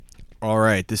All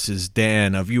right, this is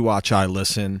Dan of You Watch, I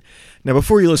Listen. Now,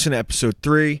 before you listen to episode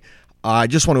 3, I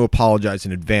just want to apologize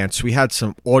in advance. We had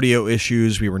some audio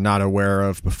issues we were not aware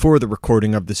of before the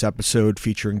recording of this episode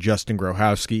featuring Justin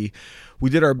Grohowski. We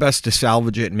did our best to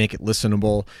salvage it and make it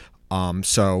listenable.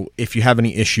 So if you have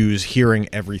any issues hearing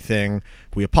everything,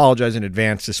 we apologize in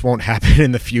advance. This won't happen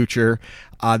in the future.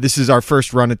 This is our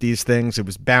first run at these things. It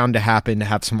was bound to happen to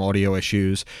have some audio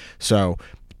issues. So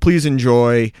please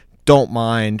enjoy. Don't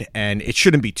mind, and it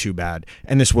shouldn't be too bad,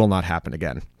 and this will not happen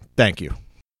again. Thank you.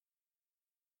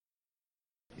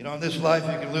 You know, in this life,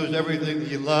 you can lose everything that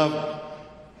you love,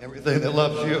 everything that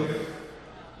loves you.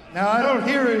 Now, I don't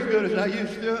hear as good as I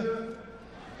used to,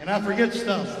 and I forget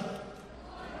stuff,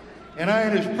 and I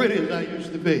ain't as pretty as I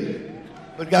used to be.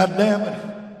 But God damn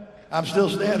it, I'm still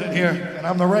standing here, and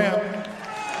I'm the Ram.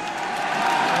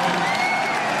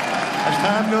 As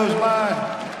time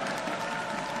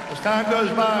goes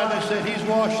by, they said, he's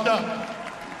washed up.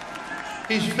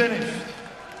 He's finished.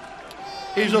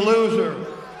 He's a loser.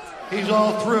 He's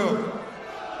all through.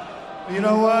 But you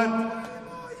know what?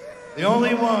 The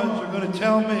only ones who are going to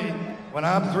tell me when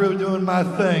I'm through doing my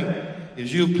thing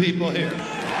is you people here.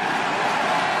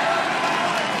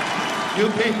 You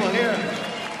people here.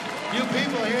 You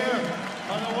people here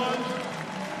are the ones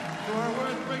who are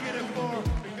worth bringing it for.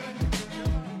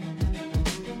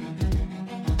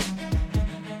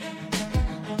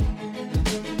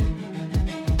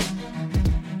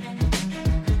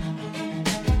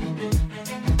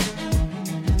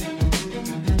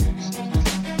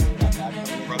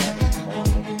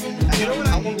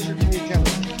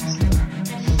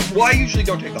 Well, I usually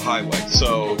don't take the highway,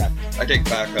 so I take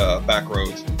back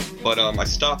roads. But I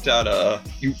stopped at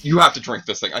you have to drink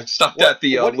this thing. I stopped at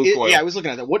the Lukoil. Yeah, I was looking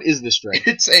at that. What is this drink?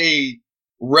 It's a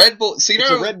Red Bull. So it's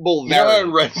a Red Bull variant. You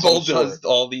know Red Bull does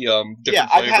all the different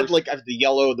flavors? I've had the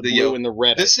yellow, the blue, and the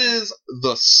red. This is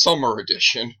the summer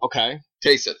edition. Okay.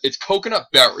 Taste it. It's coconut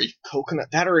berry. Coconut.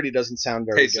 That already doesn't sound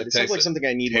very good. It sounds like something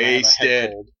I need when I have a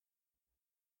head cold.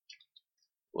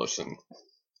 Listen.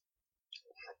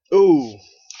 Ooh.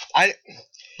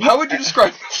 How would you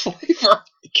describe the flavor?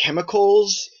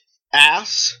 Chemicals,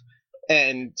 ass,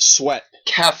 and sweat.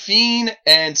 Caffeine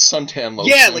and suntan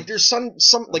lotion. Yeah, like there's some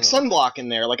sunblock in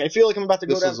there. Like I feel like I'm about to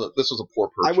go down. This was a poor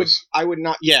purchase. I would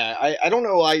not. Yeah, I don't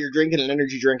know why you're drinking an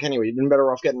energy drink anyway. You've been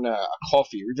better off getting a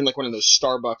coffee or even like one of those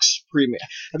Starbucks premium.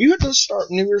 Have you had those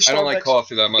newer Starbucks? I don't like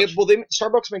coffee that much.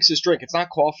 Starbucks makes this drink. It's not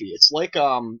coffee. It's like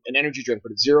an energy drink,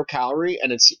 but it's 0 calorie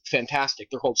and it's fantastic.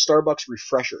 They're called Starbucks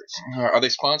Refreshers. Are they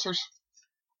sponsors?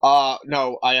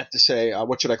 No, I have to say,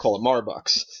 what should I call it?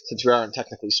 Marbucks, since we aren't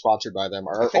technically sponsored by them.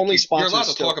 Our only sponsors. You're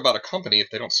allowed to talk about a company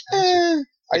if they don't sponsor.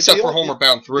 Except for Homeward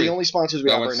Bound 3. The only sponsors we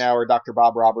have right now are Dr.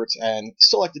 Bob Roberts and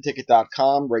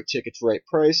SelectedTicket.com. Right tickets, right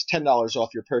price. $10 off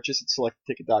your purchase at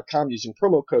SelectedTicket.com using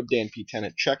promo code DanP10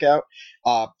 at checkout.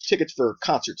 Tickets for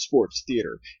concert, sports,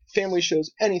 theater, family shows,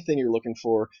 anything you're looking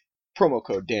for. Promo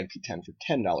code DanP10 for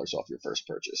 $10 off your first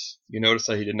purchase. You notice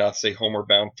that he did not say Homeward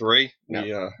Bound 3?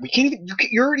 No. We can't even...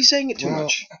 You're already saying it too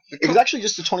much. It was actually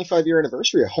just the 25-year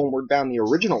anniversary of Homeward Bound, the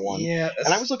original one. Yeah.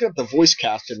 And I was looking up the voice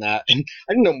cast in that, and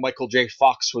I didn't know Michael J.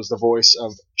 Fox was the voice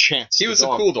of Chance. He was the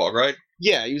cool dog, right?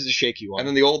 Yeah, he was the shaky one. And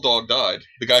then the old dog died.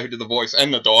 The guy who did the voice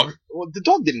and the dog. Well, the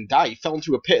dog didn't die. He fell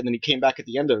into a pit, and then he came back at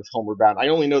the end of Homeward Bound. I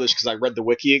only know this because I read the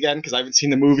wiki again, because I haven't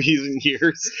seen the movies in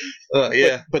years.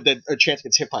 Yeah. But then a Chance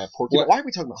gets hit by a porcupine. Why are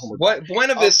we talking about Homeward Bound?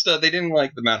 Buena Vista, they didn't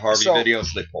like the Matt Harvey video,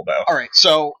 so they pulled out. All right,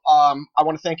 so I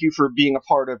want to thank you for being a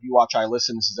part of You Watch, I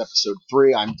Listen. This is episode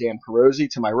 3. I'm Dan Perosi.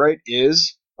 To my right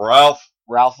is... Ralph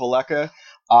Vallecca.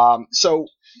 So,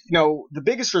 the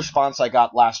biggest response I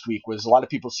got last week was a lot of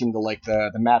people seemed to like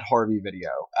the Matt Harvey video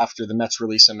after the Mets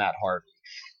release of Matt Harvey.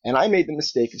 And I made the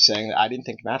mistake of saying that I didn't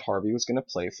think Matt Harvey was going to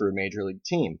play for a major league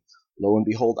team. Lo and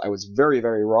behold, I was very,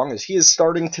 very wrong, as he is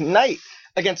starting tonight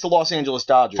against the Los Angeles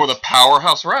Dodgers. For the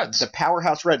Powerhouse Reds. The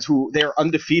Powerhouse Reds, who they're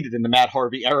undefeated in the Matt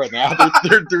Harvey era now.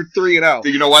 They're 3-0.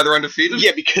 Do you know why they're undefeated?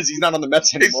 Yeah, because he's not on the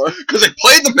Mets anymore. Because they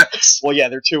played the Mets. Well, yeah,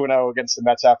 they're 2-0 against the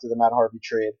Mets after the Matt Harvey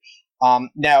trade.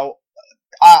 Now,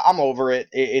 I'm over it.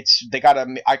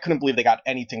 I couldn't believe they got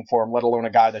anything for him, let alone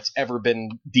a guy that's ever been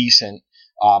decent.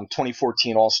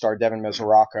 2014 All-Star Devin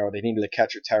Mesoraco. They needed a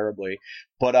catcher terribly.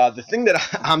 But the thing that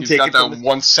I'm taking got that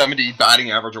 170 batting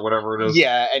average or whatever it is.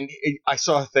 Yeah, and I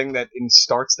saw a thing that in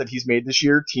starts that he's made this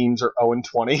year, teams are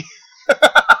 0-20.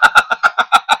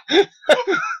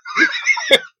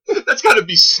 That's got to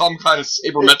be some kind of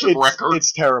sabermetric record.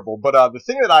 It's terrible. But the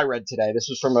thing that I read today, this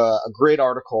was from a great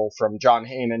article from John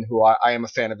Heyman, who I am a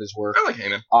fan of his work. I like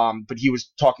Heyman. But he was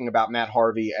talking about Matt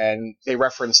Harvey, and they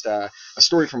referenced a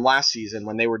story from last season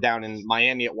when they were down in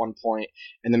Miami at one point,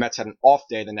 and the Mets had an off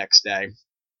day the next day.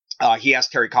 He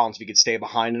asked Terry Collins if he could stay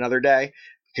behind another day,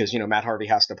 because, Matt Harvey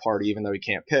has to party even though he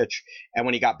can't pitch. And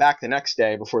when he got back the next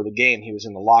day before the game, he was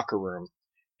in the locker room.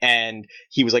 And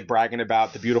he was like bragging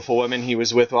about the beautiful women he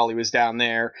was with while he was down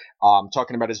there,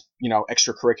 talking about his,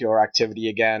 extracurricular activity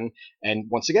again. And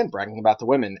once again, bragging about the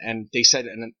women. And they said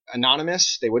an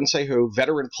anonymous, they wouldn't say who,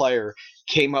 veteran player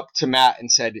came up to Matt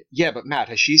and said, "Yeah, but Matt,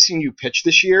 has she seen you pitch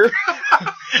this year?"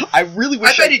 I really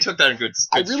wish I bet he took that in good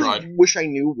I really stride. wish I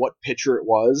knew what pitcher it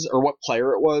was or what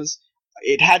player it was.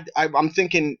 I'm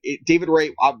thinking David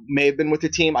Wright may have been with the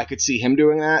team. I could see him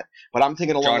doing that, but I'm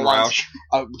thinking along John the lines.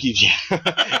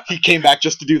 Roush. He came back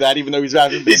just to do that, even though he's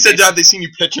having. He said, "Dad, they seen you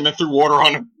pitching and threw water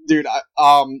on him." Dude,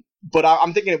 but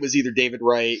I'm thinking it was either David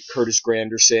Wright, Curtis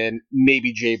Granderson,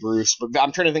 maybe Jay Bruce. But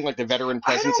I'm trying to think like the veteran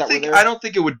presence that were there. I don't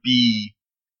think it would be.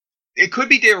 It could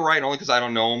be David Wright only because I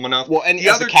don't know him enough. Well, and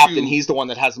as the captain, he's the one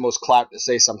that has the most clout to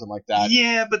say something like that.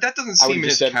 Yeah, but that doesn't seem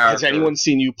his character. Has anyone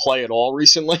seen you play at all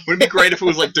recently? Would it be great if it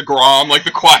was like DeGrom, like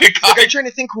the quiet guy? Like, I'm trying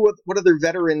to think what other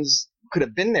veterans could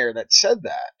have been there that said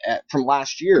that from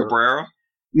last year. Cabrera?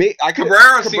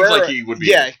 Cabrera seems like he would be.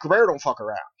 Yeah, Cabrera don't fuck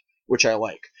around, which I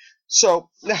like. So,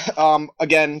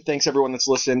 again, thanks everyone that's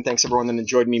listened. Thanks everyone that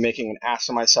enjoyed me making an ass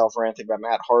of myself ranting about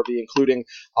Matt Harvey, including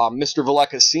Mr.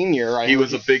 Vallecca Sr. He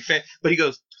was a big fan. But he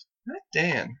goes, "That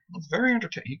Dan was very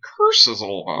entertaining. He curses a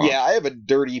lot." Yeah, I have a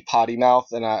dirty potty mouth,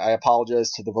 and I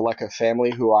apologize to the Vallecca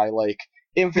family, who I like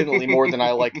infinitely more than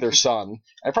I like their son.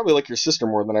 I probably like your sister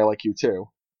more than I like you, too.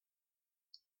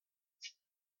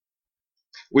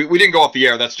 We didn't go off the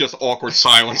air. That's just awkward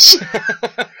silence.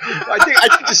 I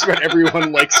think just about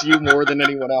everyone likes you more than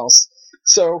anyone else.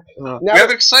 So now we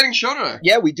have an exciting show today.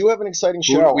 Yeah, we do have an exciting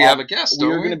show. We have a guest. We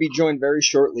are going to be joined very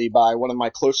shortly by one of my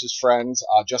closest friends,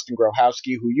 Justin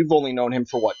Grohowski, who you've only known him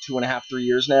for 2.5, 3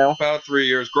 years now. About 3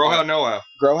 years. Grohow know-how.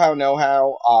 Grohow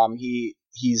know-how.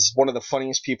 He's one of the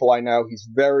funniest people I know. He's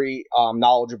very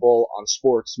knowledgeable on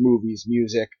sports, movies,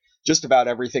 music. Just about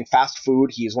everything. Fast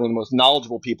food, he is one of the most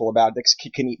knowledgeable people about it.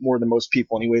 He can eat more than most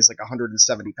people, and he weighs like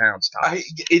 170 pounds.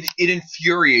 It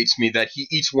infuriates me that he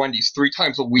eats Wendy's 3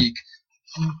 times a week.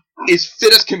 As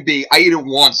fit as can be. I eat it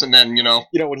once, and then,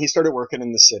 when he started working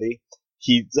in the city,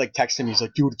 he texted him. He's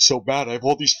like, "Dude, it's so bad. I have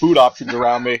all these food options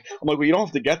around me." I'm like, "Well, you don't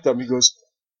have to get them." He goes,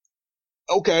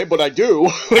 "Okay, but I do."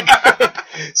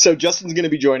 So Justin's going to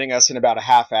be joining us in about a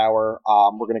half hour.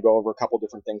 We're going to go over a couple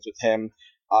different things with him.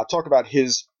 Talk about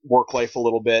his work life a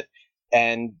little bit,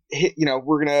 and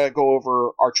we're gonna go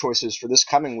over our choices for this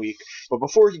coming week. But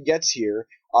before he gets here,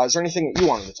 is there anything that you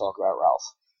wanted to talk about,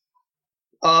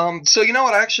 Ralph? So you know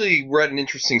what? I actually read an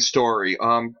interesting story.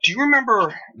 Do you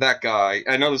remember that guy?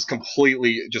 I know this is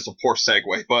completely just a poor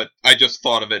segue, but I just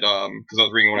thought of it because I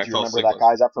was reading when I fell asleep. Do you remember that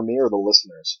guy? Is that for me or the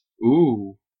listeners?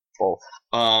 Ooh. Both.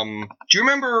 Do you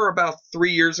remember about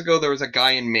 3 years ago there was a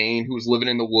guy in Maine who was living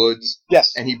in the woods?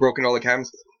 Yes. And he broke into all the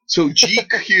cabins? So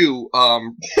GQ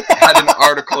had an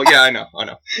article. Yeah, I know.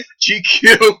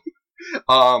 GQ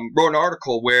wrote an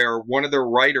article where one of their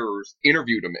writers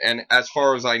interviewed him, and as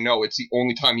far as I know, it's the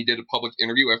only time he did a public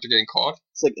interview after getting caught.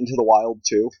 It's like Into the Wild,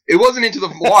 too. It wasn't Into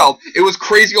the Wild. It was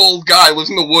crazy old guy lives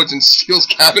in the woods and steals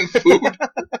cabin food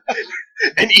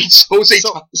and eats Jose.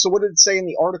 So what did it say in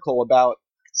the article about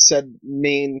said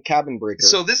Maine cabin breaker?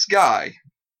 So this guy,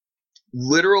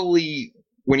 literally,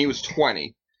 when he was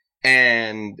 20,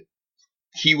 and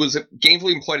he was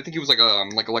gainfully employed. I think he was like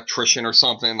electrician or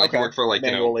something. Like, he worked for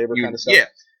manual labor kind of stuff.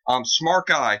 Yeah. Smart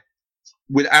guy.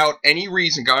 Without any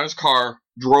reason, got in his car,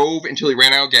 drove until he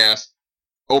ran out of gas,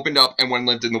 opened up, and went and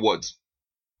lived in the woods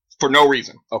for no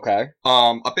reason. Okay.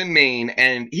 Up in Maine,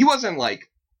 and he wasn't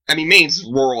Maine's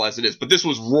rural as it is, but this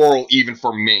was rural even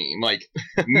for Maine. Like,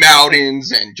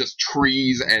 mountains and just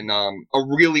trees and a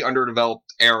really underdeveloped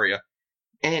area.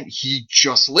 And he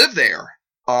just lived there.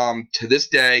 To this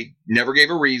day, never gave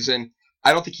a reason.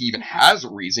 I don't think he even has a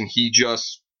reason. He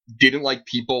just didn't like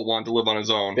people, wanted to live on his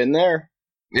own. Been there.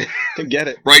 Get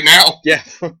it. Right now. Yeah.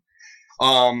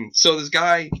 So this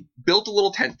guy built a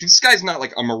little tent. This guy's not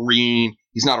like a Marine.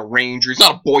 He's not a Ranger. He's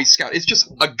not a Boy Scout. It's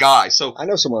just a guy. So I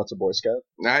know someone that's a Boy Scout.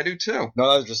 I do too.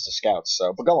 No, that was just the Scouts.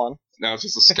 So, but go on. No, it's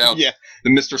just the Scouts. Yeah. The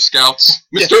Mr. Scouts.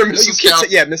 Mr. and Mrs.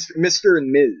 Scouts. Yeah, Mr. and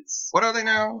Ms. What are they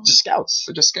now? Just Scouts.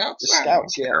 They're just Scouts? Just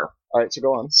Scouts, yeah. All right, so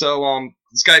go on. So,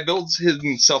 this guy builds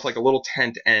himself like a little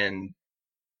tent, and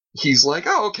he's like,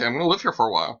 "Oh, okay, I'm going to live here for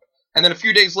a while." And then a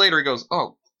few days later, he goes,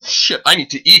 "Oh, shit, I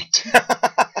need to eat."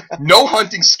 No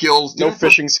hunting skills. No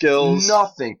fishing skills.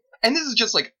 Nothing. And this is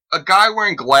just like a guy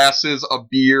wearing glasses, a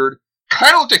beard.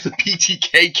 Kind of looked like the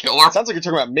BTK killer. Sounds like you're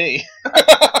talking about me.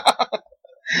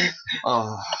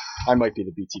 I might be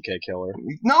the BTK killer.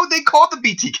 No, they called the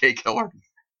BTK killer.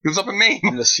 He was up in Maine.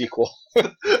 I'm the sequel.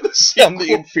 The sequel. I'm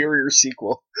the inferior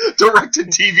sequel. Directed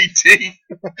DVD.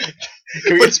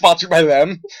 Can we get sponsored by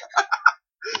them?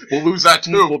 We'll lose that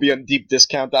too. We'll be on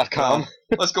deepdiscount.com.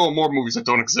 Let's go with more movies that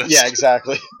don't exist. Yeah,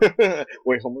 exactly.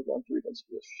 Wait, Home Alone 3 does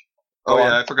this. Oh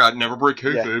yeah, I forgot. Never break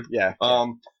kayfabe. Yeah.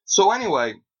 So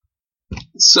anyway,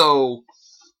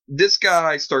 this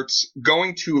guy starts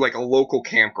going to like a local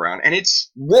campground, and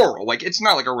it's rural. Like it's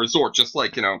not like a resort, just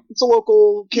like it's a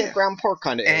local campground park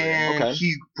kind of area. And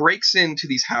he breaks into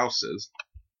these houses,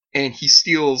 and he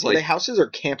steals like. Are they houses or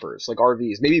campers, like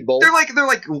RVs? Maybe both. They're like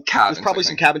cabins. There's probably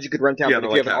some cabins you could rent out, but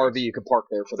if you have an RV, you could park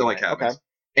there for the night. Cabins. Okay.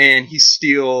 And he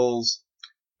steals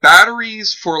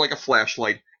batteries for like a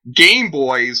flashlight, Game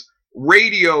Boys,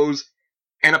 radios,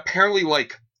 and apparently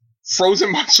like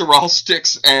frozen mozzarella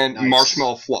sticks and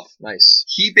marshmallow fluff. Nice.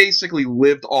 He basically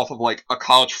lived off of like a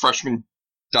college freshman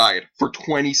diet for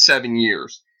 27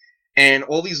 years. And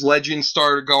all these legends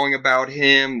started going about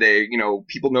him. They,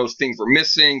 people noticed things were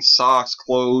missing, socks,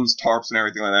 clothes, tarps, and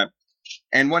everything like that.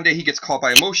 And one day he gets caught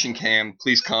by a motion cam.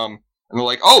 Please come. And they're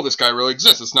like, oh, this guy really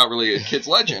exists. It's not really a kid's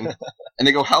legend. And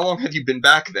they go, how long have you been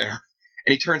back there?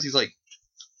 And he turns, he's like,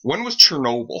 when was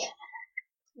Chernobyl?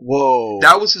 Whoa.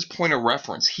 That was his point of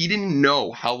reference. He didn't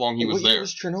know how long he was there. It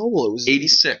was Chernobyl. It was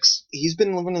 86. He's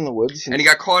been living in the woods. And he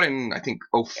got caught in, I think,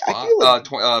 05,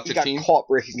 he 15. got caught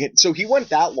breaking it. So he went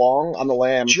that long on the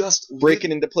lam, just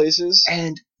breaking into places.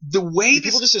 And the way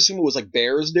people just assume it was like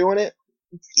bears doing it.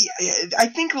 Yeah, I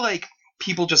think like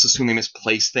people just assume they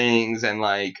misplace things, and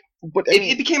like, but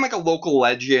it became like a local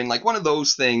legend, like one of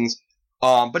those things.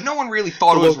 But no one really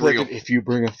thought it was real. If you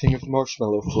bring a thing of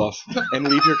marshmallow fluff and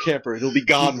leave your camper, it'll be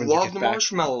gone when you get back. He loved the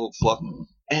marshmallow fluff,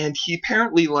 and he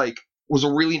apparently like was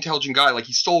a really intelligent guy. Like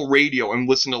he stole a radio and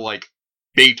listened to like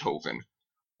Beethoven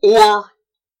or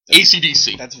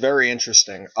AC/DC. That's very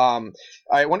interesting.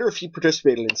 I wonder if he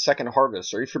participated in Second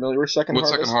Harvest. Are you familiar with Second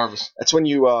Harvest? What's Second Harvest? That's when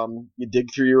you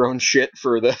dig through your own shit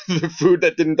for the food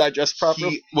that didn't digest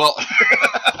properly. Well,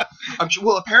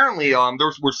 apparently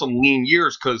there were some lean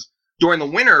years because during the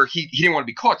winter he didn't want to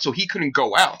be caught, so he couldn't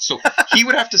go out. So he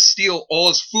would have to steal all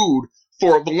his food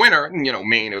for the winter. And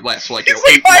Maine, it would last for like 8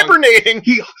 months. Hibernating.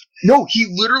 He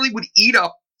literally would eat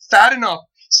up fat enough,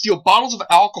 steal bottles of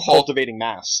alcohol, cultivating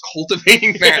mass,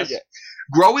 yeah.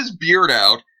 Grow his beard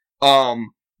out,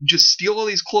 just steal all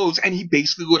these clothes, and he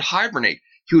basically would hibernate.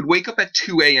 He would wake up at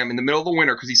 2 a.m. in the middle of the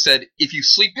winter because he said, if you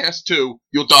sleep past 2,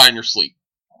 you'll die in your sleep.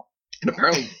 And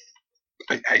apparently,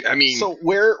 I mean... So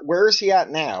where is he at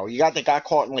now? You got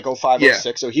caught in like 05,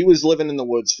 06, so he was living in the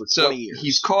woods for 20 years.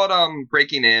 He's caught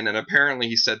breaking in, and apparently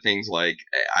he said things like,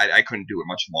 I couldn't do it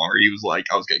much longer. He was like,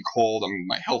 I was getting cold,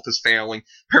 my health is failing.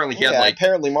 Apparently he had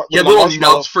little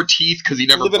nuts for teeth because he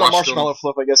never brushed them. Living on marshmallow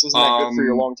fluff, I guess, isn't that good for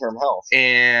your long-term health?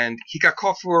 And he got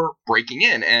caught for breaking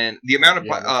in, and the amount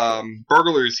of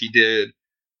burglars he did,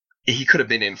 he could have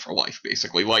been in for life,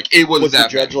 basically. Like, it was that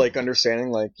the judge, like,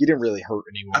 understanding, like, you didn't really hurt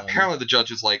anyone? Apparently the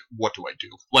judge is like, what do I do?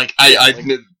 Like,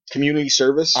 community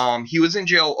service? He was in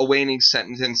jail awaiting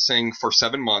sentencing for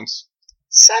 7 months.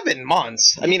 7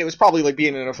 months? I mean, it was probably like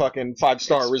being in a fucking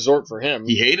 5-star resort for him.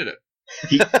 He hated it.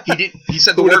 He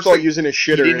said the worst thing, using his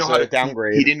shitter as a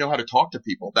downgrade. He didn't know how to talk to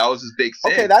people. That was his big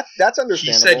thing. Okay, that's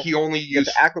understandable. He said he only used...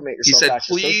 to acclimate yourself. He said,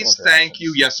 please, thank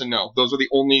you, yes and no. Those were the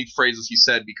only phrases he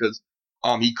said because...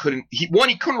 he couldn't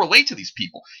relate to these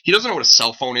people. He doesn't know what a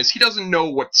cell phone is. He doesn't know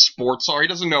what sports are. He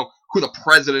doesn't know who the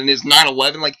president is,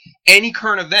 9/11, like any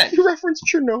current event. You referenced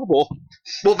Chernobyl.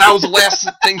 Well, that was the last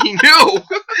thing he knew.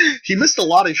 He missed a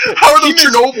lot of shit. How are those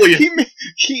Chernobylians?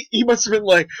 He must have been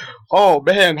like, oh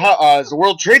man, is the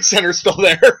World Trade Center still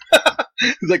there?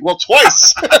 He's like, well,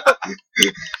 twice.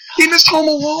 He missed Home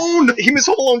Alone. He missed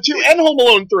Home Alone 2 and Home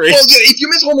Alone 3. Well, if you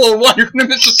miss Home Alone 1, you're going to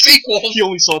miss the sequel. He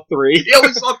only saw 3. He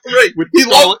only saw 3.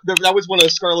 That was one of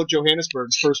Scarlett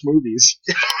Johannesburg's first movies.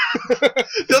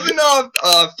 Doesn't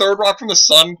Third Rock from the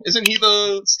Sun, isn't he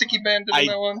the sticky bandit in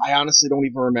that one? I honestly don't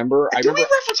even remember. We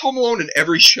reference Home Alone in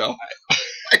every show?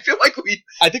 I feel like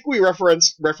I think we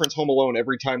reference Home Alone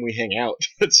every time we hang out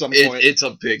at some point. It's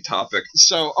a big topic.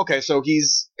 So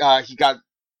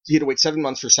he had to wait 7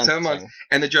 months for sentencing. 7 months,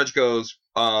 and the judge goes,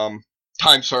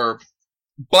 time served.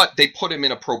 But they put him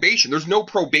in a probation. There's no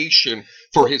probation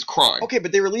for his crime. Okay,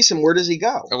 but they release him. Where does he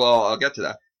go? Well, I'll get to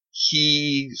that.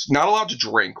 He's not allowed to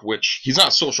drink, which he's not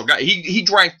a social guy. He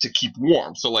drank to keep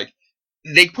warm. So, like,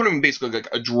 they put him in basically like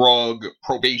a drug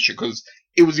probation because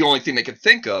it was the only thing they could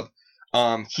think of.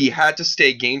 He had to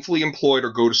stay gainfully employed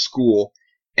or go to school,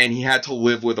 and he had to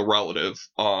live with a relative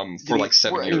for like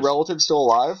 7 years. Were any relatives still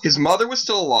alive? His mother was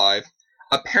still alive.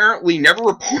 Apparently, never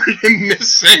reported him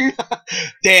missing.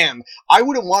 Damn, I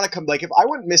wouldn't want to come. Like, if I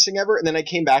went missing ever, and then I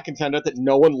came back and found out that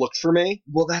no one looked for me.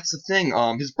 Well, that's the thing.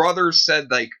 His brother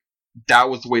said like that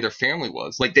was the way their family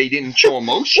was. Like they didn't show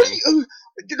emotion.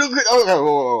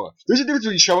 There's a difference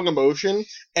between showing emotion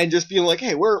and just being like,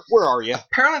 "Hey, where are you?"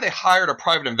 Apparently, they hired a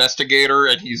private investigator,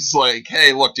 and he's like,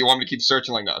 "Hey, look, do you want me to keep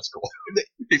searching?" Like, no, it's cool.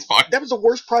 He's fine. That was the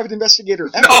worst private investigator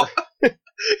ever. No.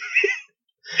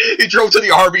 He drove to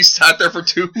the Arby's, sat there for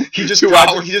two hours. He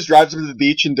just drives him to the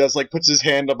beach and does like puts his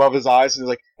hand above his eyes and is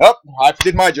like, "Oh, I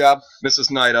did my job, Mrs.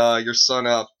 Knight. Your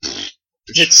son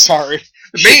sorry."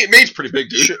 Maine's pretty big,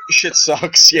 dude. Shit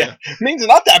sucks. Yeah, Maine's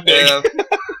not that big.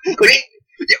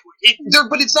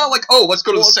 But it's not like, oh, let's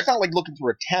go to the. It's not like looking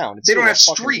through a town. They don't have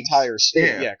streets. Entire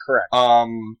state. Yeah, correct.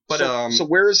 So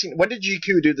where is he? When did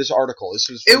GQ do this article? This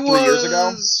was 3 years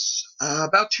ago.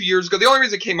 About 2 years ago. The only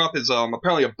reason it came up is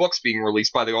apparently a book's being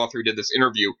released by the author who did this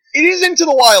interview. It is Into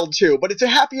the Wild too, but it's a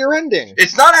happier ending.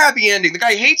 It's not a happy ending. The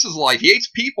guy hates his life. He hates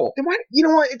people. Then why, you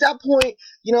know what? At that point,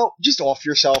 just off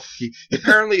yourself.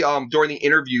 Apparently, during the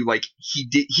interview, like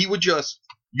he would just.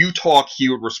 You talk, he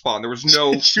would respond. There was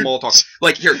no small talk.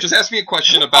 Like, here, just ask me a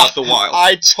question about the wild.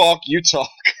 I talk, you talk.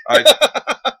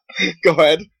 Go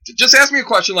ahead. Just ask me a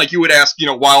question like you would ask,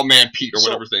 Wild Man Pete or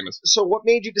whatever his name is. So what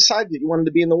made you decide that you wanted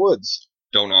to be in the woods?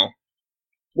 Don't know.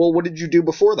 Well, what did you do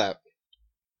before that?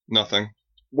 Nothing.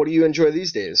 What do you enjoy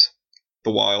these days?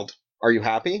 The wild. Are you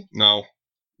happy? No.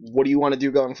 What do you want to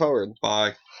do going forward?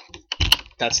 Bye.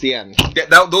 That's the end. Yeah,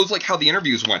 those like how the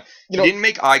interviews went. He didn't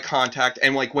make eye contact,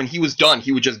 and like when he was done,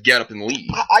 he would just get up and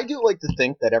leave. I do like to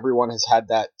think that everyone has had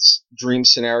that dream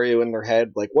scenario in their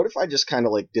head. Like, what if I just kind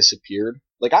of like disappeared?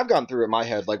 Like, I've gone through it in my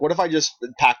head. Like, what if I just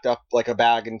packed up like a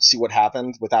bag and see what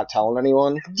happened without telling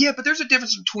anyone? Yeah, but there's a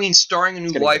difference between starting a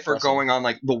new life or going on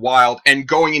like the wild and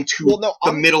going into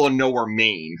the middle of nowhere,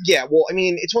 Maine. Yeah, well, I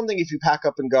mean, it's one thing if you pack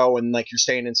up and go and like you're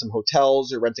staying in some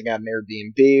hotels or renting out an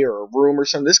Airbnb or a room or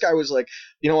something. This guy was like,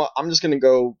 you know what? I'm just gonna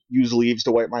go use leaves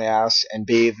to wipe my ass and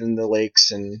bathe in the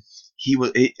lakes and.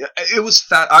 It was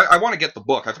fat. I want to get the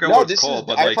book. I forgot what it's called,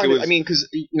 but like it was. I mean, because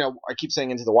I keep saying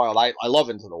Into the Wild. I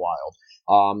love Into the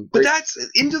Wild. But that's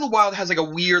Into the Wild has like a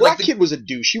weird. That kid was a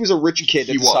douche. He was a rich kid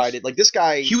that decided like this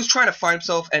guy. He was trying to find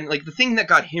himself, and like the thing that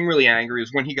got him really angry is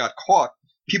when he got caught.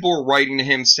 People were writing to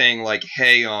him saying like,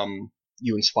 "Hey,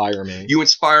 you inspire me. You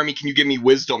inspire me. Can you give me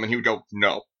wisdom?" And he would go,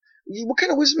 "No." What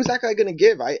kind of wisdom is that guy going to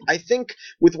give? I think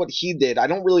with what he did, I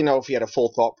don't really know if he had a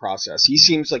full thought process. He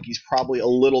seems like he's probably a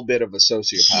little bit of a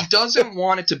sociopath. He doesn't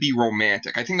want it to be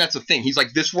romantic. I think that's the thing. He's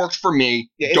like, this works for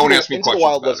me. Don't ask me questions. Into the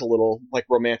Wild was a little like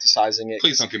romanticizing it.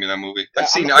 Please don't give me that movie.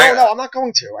 No, I'm not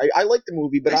going to. I like the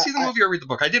movie, but I see the movie or read the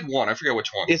book. I did one. I forget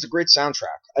which one. It's a great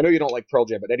soundtrack. I know you don't like Pearl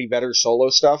Jam, but Eddie Vedder's solo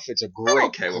stuff, it's a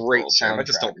great soundtrack. I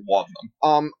just don't love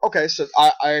them. Okay, so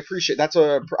I appreciate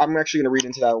I'm actually going to read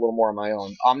into that a little more on my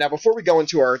own. Now, before we go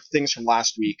into our things from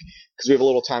last week, because we have a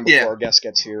little time before our guest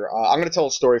gets here, I'm going to tell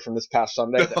a story from this past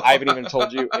Sunday that I haven't even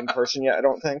told you in person yet, I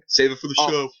don't think. Save it for the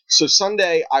show. So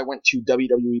Sunday, I went to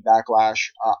WWE Backlash.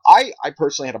 I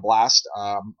personally had a blast.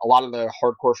 A lot of the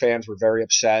hardcore fans were very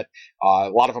upset. A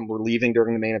lot of them were leaving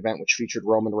during the main event, which featured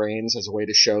Roman Reigns as a way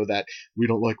to show that we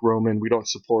don't like Roman, we don't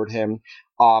support him.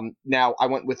 Now, I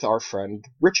went with our friend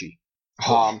Richie.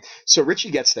 So Richie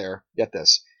gets there, get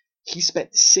this. He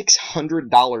spent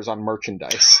 $600 on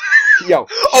merchandise.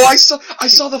 I saw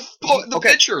the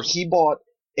pictures. He bought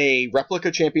a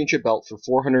replica championship belt for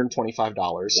 $425.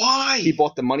 Why? He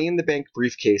bought the Money in the Bank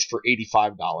briefcase for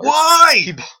 $85.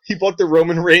 Why? He bought the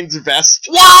Roman Reigns vest.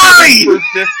 Why? For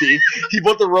 $50. He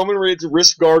bought the Roman Reigns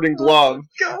wrist guard and glove.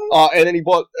 And then he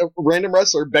bought a random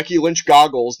wrestler Becky Lynch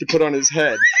goggles to put on his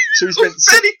head. So he spent.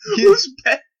 Who's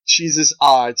Betty? She's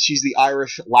the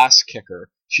Irish lass kicker.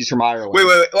 She's from Ireland.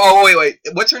 Wait. Oh, wait.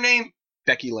 What's her name?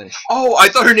 Becky Lynch. Oh, I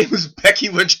thought her name was Becky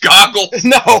Lynch Goggles.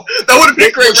 No, that would have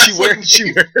been great. She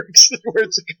wears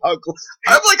goggles.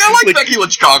 I like Becky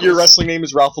Lynch Goggles. Your wrestling name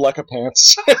is Ralph Lecca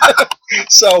Pants.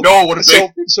 So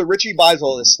Richie buys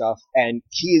all this stuff, and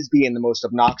he is being the most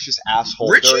obnoxious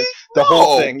asshole during the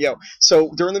whole thing. So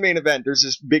during the main event, there's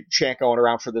this big chant going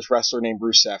around for this wrestler named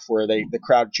Rusev, where the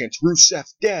crowd chants Rusev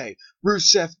Day,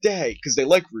 because they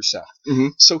like Rusev. Mm-hmm.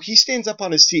 So he stands up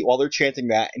on his seat while they're chanting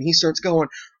that, and he starts going,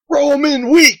 Roman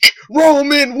weak!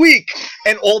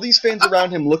 And all these fans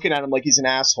around him looking at him like he's an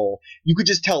asshole. You could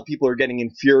just tell people are getting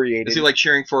infuriated. Is he like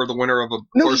cheering for the winner of a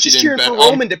No, he's just cheering for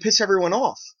Roman to piss everyone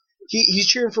off. He's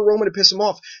cheering for Roman to piss him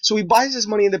off. So he buys his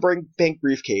money in the bank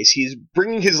briefcase. He's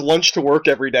bringing his lunch to work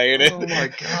every day in it. Oh my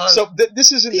god! So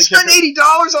this isn't. He spent $80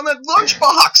 on that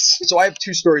lunchbox. So I have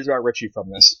 2 stories about Richie from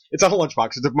this. It's not a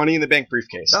lunchbox. It's a money in the bank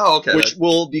briefcase. Oh, okay. Which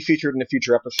will be featured in a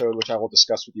future episode, which I will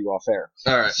discuss with you off air.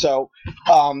 All right. So,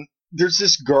 there's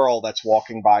this girl that's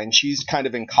walking by, and she's kind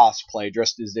of in cosplay,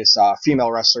 dressed as this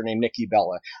female wrestler named Nikki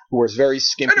Bella, who wears very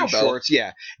skimpy shorts. Bella.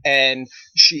 Yeah, and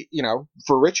she,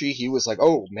 for Richie, he was like,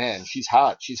 "Oh man, she's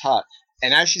hot, she's hot."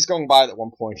 And as she's going by at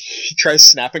one point, he tries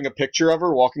snapping a picture of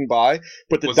her walking by,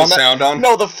 but the sound on?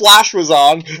 No, the flash was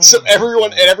on. So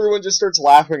everyone just starts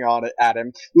laughing at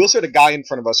him. We also had a guy in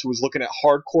front of us who was looking at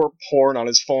hardcore porn on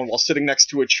his phone while sitting next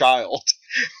to a child.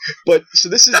 But so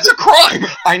that's a crime.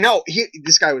 I know.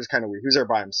 This guy was kind of weird. He was there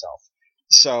by himself.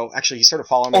 So actually, he started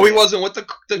following me. Oh, he wasn't with the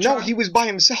child? No, he was by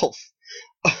himself.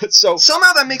 So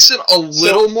somehow that makes it a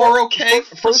little more okay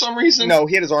for some reason. No,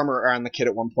 he had his arm around the kid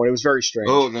at one point. It was very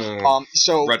strange. Oh no.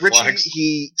 So Red Richie, flags.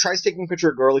 he tries taking a picture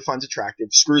of a girl he finds attractive,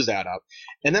 screws that up,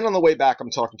 and then on the way back,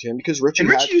 I'm talking to him because Richie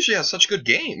usually has such good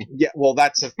game. Yeah, well,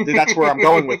 that's where I'm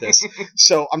going with this.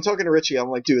 So I'm talking to Richie. I'm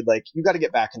like, dude, like you got to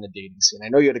get back in the dating scene. I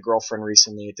know you had a girlfriend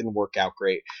recently. It didn't work out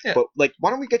great, but like, why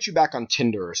don't we get you back on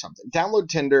Tinder or something? Download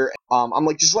Tinder. I'm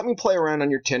like, just let me play around on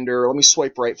your Tinder. Let me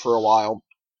swipe right for a while.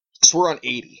 So we're on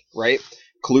 80, right?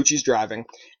 Colucci's driving,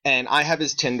 and I have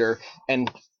his Tinder,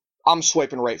 and I'm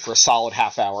swiping right for a solid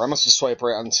half hour. I must have swiped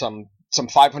right on some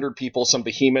 500 people, some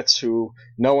behemoths who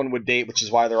no one would date, which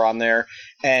is why they're on there.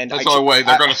 And that's the only way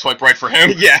they're going to swipe right for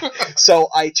him. Yeah. So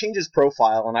I change his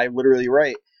profile, and I literally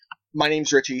write, "My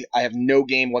name's Richie. I have no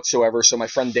game whatsoever, so my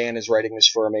friend Dan is writing this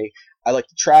for me. I like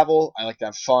to travel. I like to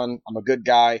have fun. I'm a good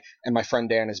guy, and my friend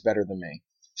Dan is better than me."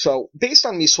 So, based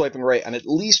on me swiping right on at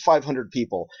least 500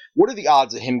 people, what are the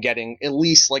odds of him getting at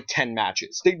least, 10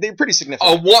 matches? They're pretty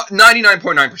significant.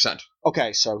 99.9%.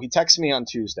 Okay, so he texted me on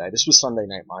Tuesday. This was Sunday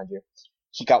night, mind you.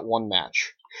 He got 1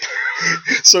 match.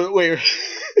 So, wait,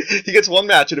 he gets 1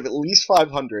 match out of at least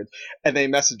 500, and they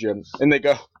message him, and they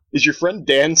go, "Is your friend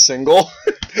Dan single?"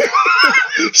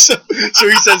 So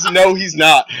he says, "No, he's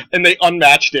not," and they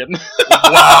unmatched him.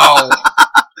 Wow.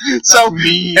 So,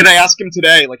 and I asked him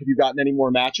today, have you gotten any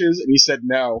more matches? And he said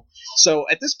no. So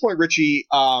at this point, Richie,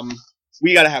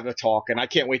 we got to have a talk, and I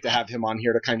can't wait to have him on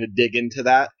here to kind of dig into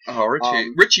that. Oh,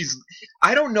 Richie. Richie's...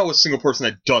 I don't know a single person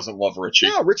that doesn't love Richie.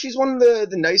 No, Richie's one of the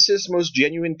nicest, most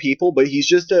genuine people, but he's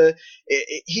just the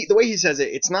way he says it,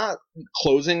 it's not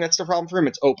closing that's the problem for him,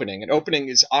 it's opening. And opening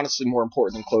is honestly more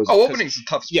important than closing. Oh, opening's the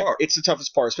toughest part. It's the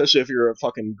toughest part, especially if you're a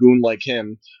fucking goon like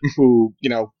him who,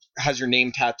 has your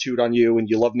name tattooed on you and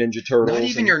you love Ninja Turtles. Not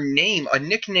even your name, a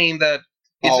nickname that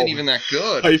isn't even that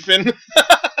good. Hyphen.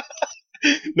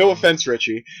 No offense,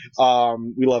 Richie.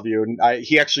 We love you, and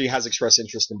he actually has expressed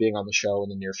interest in being on the show in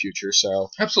the near future. So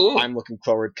absolutely, I'm looking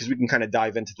forward because we can kind of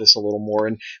dive into this a little more,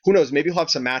 and who knows, maybe he'll have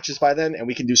some matches by then, and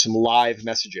we can do some live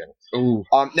messaging. Ooh.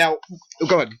 Now,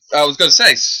 go ahead. I was going to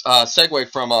say, segue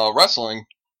from wrestling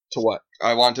to what?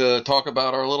 I want to talk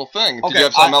about our little thing. Okay, Did you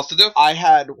have something else to do? I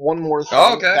had one more thing.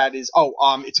 Oh, okay. That is,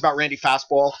 it's about Randy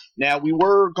Fastball. Now, we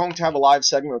were going to have a live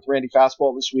segment with Randy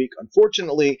Fastball this week.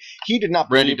 Unfortunately, he did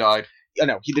not. Randy died.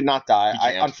 No, he did not die.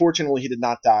 Unfortunately, he did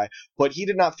not die. But he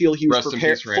did not feel he was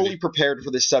fully prepared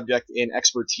for this subject and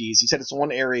expertise. He said it's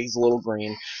one area he's a little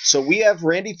green. So we have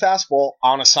Randy Fastball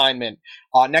on assignment.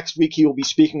 Next week, he will be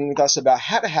speaking with us about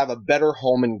how to have a better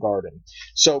home and garden.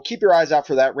 So keep your eyes out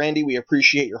for that, Randy. We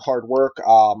appreciate your hard work.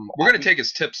 We're going to take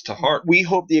his tips to heart. We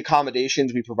hope the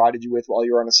accommodations we provided you with while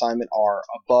you were on assignment are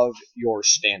above your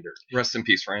standard. Rest in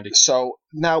peace, Randy. So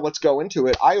now let's go into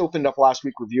it. I opened up last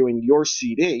week reviewing your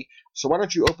CD. So why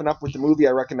don't you open up with the movie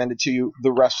I recommended to you,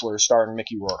 The Wrestler, starring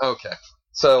Mickey Rourke. Okay.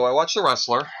 So I watched The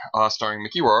Wrestler, starring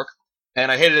Mickey Rourke, and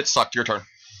I hated it. Sucked. Your turn.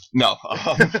 No.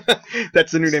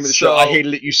 That's the new name of the show. I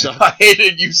hated it. You suck. I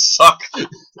hated you suck.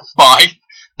 Bye.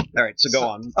 All right, so go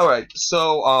on. All right.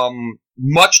 So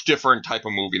much different type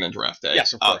of movie than Draft Day.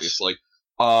 Yes, of course. Obviously.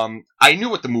 I knew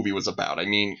what the movie was about. I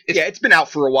mean, it's been out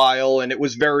for a while, and it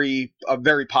was a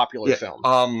very popular film.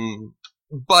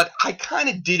 But I kind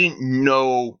of didn't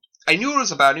know. I knew what it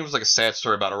was about, and it was like a sad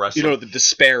story about a wrestler. The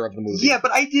despair of the movie. Yeah,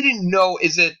 but I didn't know,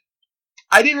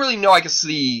 I didn't really know I could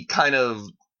see kind of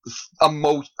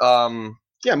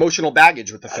emotional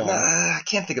baggage with the film. I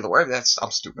can't think of the word.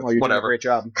 I'm stupid. Well, you're Whatever. Doing a great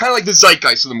job. Kind of like the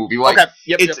zeitgeist of the movie. Like, okay.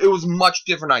 Yep. It was much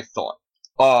different than I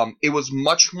thought. It was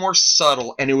much more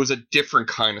subtle, and it was a different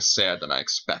kind of sad than I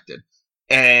expected.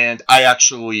 And I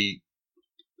actually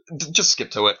just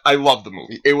skip to it. I love the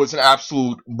movie. It was an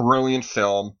absolute brilliant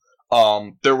film.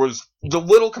 There was the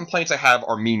little complaints I have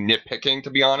are me nitpicking, to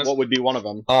be honest. What would be one of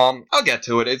them? I'll get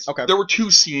to it. Okay. There were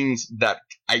two scenes that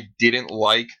I didn't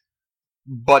like,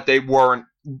 but they weren't.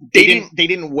 They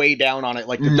didn't weigh down on it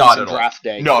like the Not recent at all. draft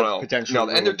day. No. Potentially. No,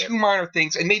 and they're two minor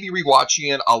things, and maybe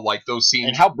rewatching it, I'll like those scenes.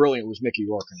 And how brilliant was Mickey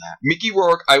Rourke in that? Mickey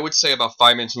Rourke, I would say about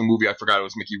 5 minutes in the movie, I forgot it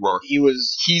was Mickey Rourke.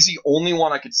 He's the only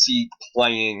one I could see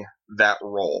playing that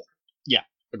role. Yeah,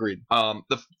 agreed.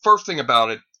 The first thing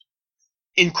about it,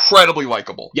 incredibly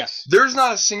likable. Yes. There's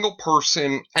not a single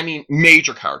person,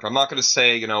 major character. I'm not going to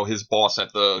say, his boss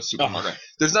at the supermarket.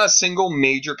 There's not a single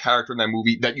major character in that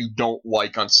movie that you don't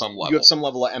like on some level. You have some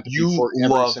level of empathy you for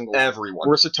every love single everyone.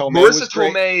 Marissa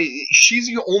Tomei she's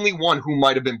the only one who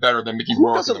might have been better than Mickey Rourke.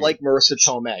 Rourke. Who doesn't like Marissa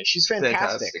Tomei? She's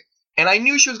fantastic. And I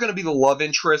knew she was going to be the love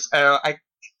interest.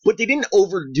 But they didn't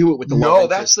overdo it with the love interest. No,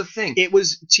 that's the thing. It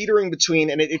was teetering between,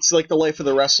 and it's like the life of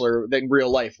the wrestler in real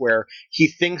life, where he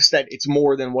thinks that it's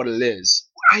more than what it is.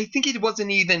 I think it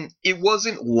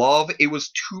wasn't love, it was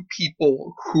two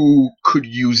people who could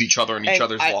use each other in each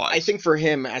other's lives. I think for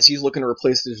him, as he's looking to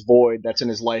replace this void that's in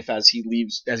his life as he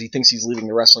thinks he's leaving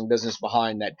the wrestling business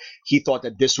behind, that he thought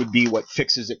that this would be what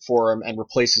fixes it for him and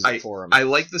replaces it for him. I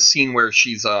like the scene where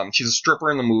she's a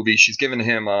stripper in the movie, she's giving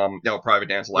him a private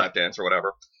dance, lap dance or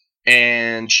whatever,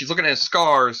 and she's looking at his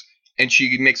scars, and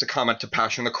she makes a comment to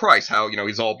Passion of the Christ, how,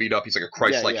 he's all beat up, he's like a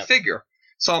Christ-like figure.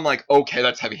 So I'm like, okay,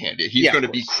 that's heavy-handed. He's going to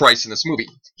be Christ in this movie.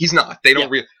 He's not. They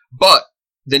don't But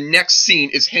the next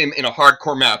scene is him in a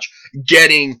hardcore match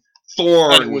getting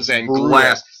thorns and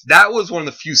glass. That was one of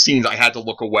the few scenes I had to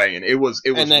look away, and it was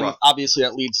and then rough. Obviously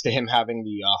that leads to him having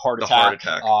the heart attack.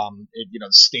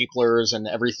 Staplers and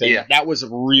everything. Yeah. That was a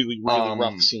really, really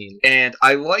rough scene. And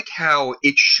I like how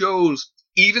it shows,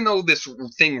 even though this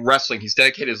thing wrestling, he's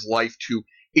dedicated his life to,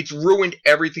 it's ruined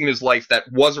everything in his life that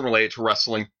wasn't related to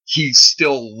wrestling. He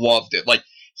still loved it. Like,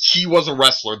 he was a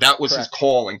wrestler. That was his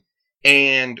calling.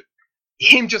 And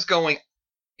him just going,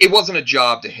 it wasn't a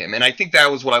job to him. And I think that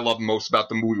was what I loved most about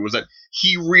the movie, was that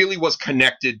he really was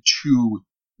connected to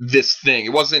this thing. It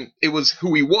was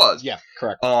who he was. Yeah,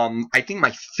 correct. I think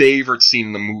my favorite scene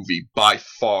in the movie, by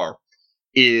far,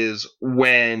 is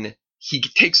when he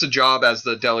takes a job as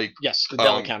the deli. Yes, the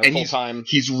deli counter full time.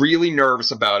 He's really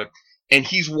nervous about it. And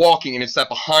he's walking, and it's that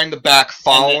behind the back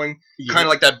following, kind of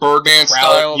like that Birdman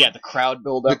style. Yeah, the crowd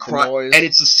build up, the noise. And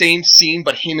it's the same scene,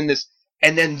 but him in this,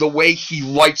 and then the way he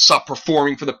lights up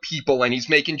performing for the people, and he's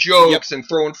making jokes and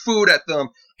throwing food at them,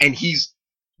 and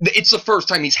it's the first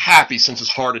time he's happy since his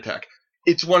heart attack.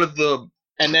 It's one of the...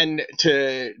 And then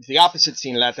to the opposite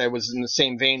scene of that was in the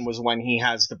same vein was when he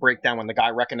has the breakdown when the guy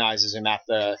recognizes him at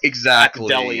the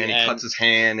deli and he cuts his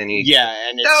hand and he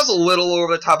and that was a little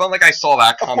over the top. I'm like, I saw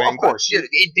that coming. Of course, it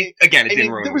didn't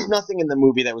ruin. There was nothing in the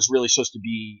movie that was really supposed to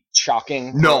be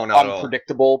shocking, no, not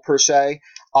unpredictable per se.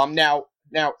 Now,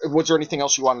 was there anything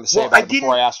else you wanted to say about it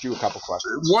before I asked you a couple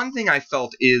questions? One thing I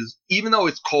felt is, even though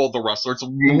it's called The Wrestler, it's a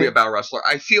movie about a wrestler.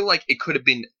 I feel like it could have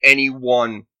been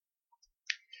anyone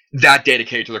that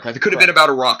dedicated to their craft. It could have been about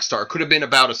a rock star. It could have been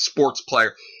about a sports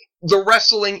player. The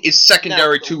wrestling is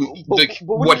secondary to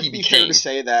what he became. Fair to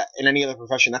say that in any other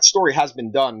profession, that story has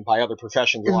been done by other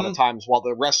professions a lot of times, while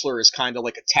the wrestler is kind of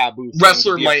like a taboo thing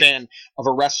to be a fan of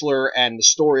a wrestler and the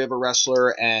story of a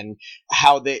wrestler and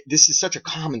how this is such a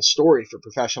common story for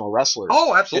professional wrestlers.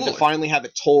 Oh, absolutely. And to finally have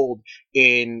it told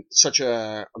in such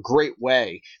a great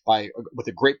way with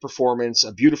a great performance,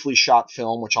 a beautifully shot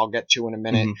film, which I'll get to in a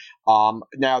minute.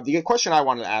 Now, the question I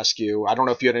wanted to ask you, I don't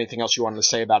know if you had anything else you wanted to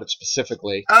say about it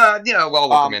specifically. Well,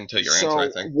 welcome into your answer,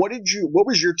 I think. What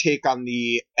was your take on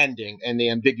the ending and the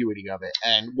ambiguity of it,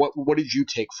 and what did you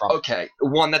take from it? Okay,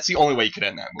 one, that's the only way you could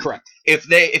end that movie. Correct.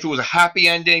 If it was a happy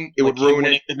ending, it would ruin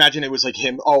it. Imagine it was like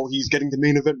him, he's getting the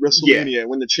main event WrestleMania,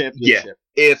 win the championship. Yeah.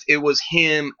 If it was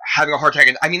him having a heart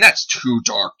attack, that's too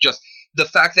dark. Just the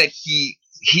fact that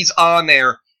he's on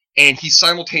there and he's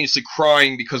simultaneously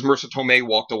crying because Marissa Tomei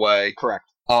walked away. Correct.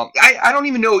 I don't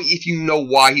even know if you know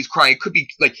why he's crying. It could be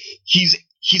like he's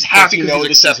happy because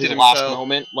he's accepted his last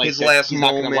moment. Like his last moment.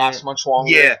 Not going to last much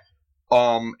longer. Yeah.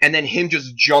 And then him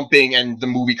just jumping and the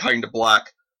movie cutting to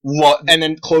black. And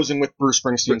then closing with Bruce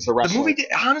Springsteen's The Wrestler. The movie,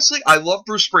 honestly, I love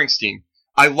Bruce Springsteen.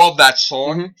 I love that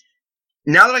song.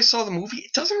 Now that I saw the movie,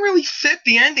 it doesn't really fit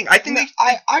the ending. I think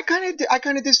I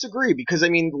kind of disagree because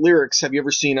lyrics. Have you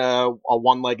ever seen a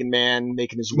one-legged man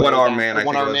making his way one-armed man?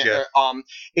 One-armed man. Yeah.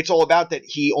 It's all about that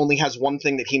he only has one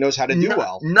thing that he knows how to do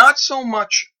well. Not so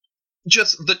much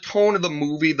just the tone of the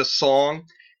movie, the song,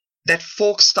 that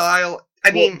folk style.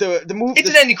 The movie. It's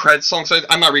an ending credits song, so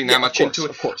I'm not reading that much into it.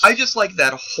 Of course. I just like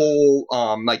that whole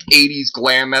 80s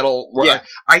glam metal.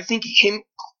 I think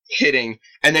hitting,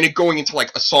 and then it going into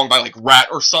like a song by like Rat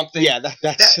or something. Yeah,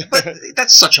 but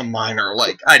that's such a minor.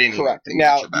 Like I didn't correct. even think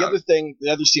Now much about the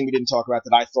other scene we didn't talk about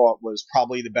that I thought was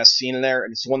probably the best scene in there,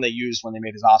 and it's the one they used when they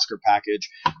made his Oscar package,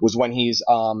 was when he's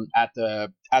at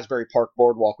the Asbury Park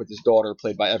Boardwalk with his daughter,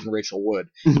 played by Evan Rachel Wood,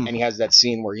 Mhm. and he has that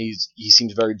scene where he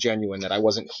seems very genuine that I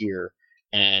wasn't here.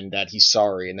 And that he's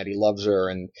sorry, and that he loves her,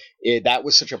 and that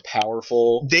was such a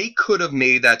powerful. They could have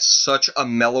made that such a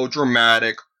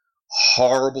melodramatic,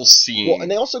 horrible scene. Well, and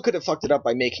they also could have fucked it up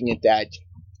by making it that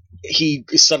he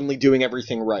is suddenly doing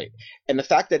everything right, and the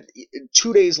fact that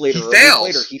 2 days later, He or a week fails.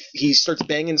 later, he starts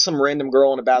banging some random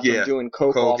girl in a bathroom, Yeah. doing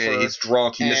coke off her. and he's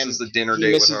drunk. He and misses the dinner he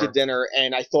date misses with her. the dinner,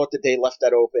 and I thought that they left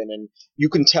that open, and you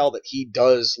can tell that he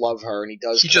does love her, and he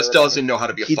does. He care just about doesn't her. know how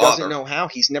to be a He father. doesn't know how.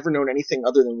 He's never known anything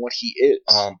other than what he is.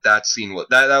 That scene was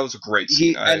that was a great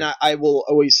scene. I will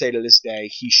always say to this day,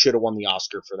 he should have won the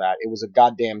Oscar for that. It was a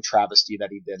goddamn travesty that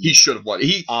he didn't. He should have won.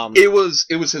 It was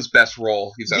his best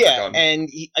role he's ever done. And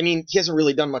he hasn't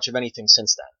really done much of anything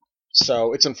since then.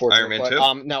 So it's unfortunate. Iron Man but,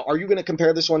 2? Now, are you going to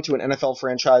compare this one to an NFL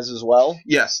franchise as well?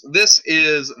 Yes, this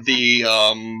is the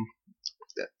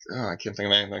I can't think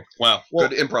of anything. Wow, Well,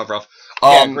 good improv, Ralph.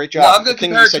 Yeah, great job. No, I'm the going thing to you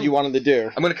compare it said to. you wanted to do.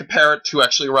 I'm going to compare it to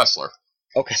actually a wrestler.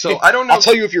 Okay. So I don't know. I'll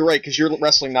tell you if you're right, because your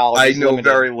wrestling knowledge I is know limited.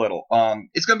 very little.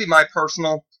 It's going to be my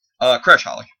personal Crash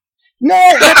Holly. No,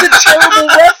 that's a terrible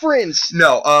reference.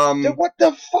 No, What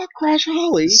the fuck, Crash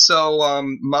Holly? So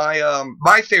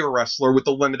my favorite wrestler with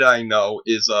the limited I know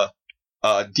is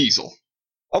Diesel.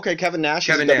 Okay, Kevin Nash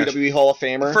Kevin is a Nash. WWE Hall of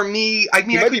Famer. For me, I mean,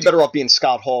 he I might could be do- better off being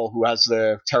Scott Hall, who has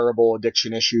the terrible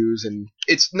addiction issues. And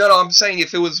It's no. I'm saying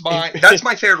if it was that's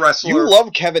my favorite wrestler. you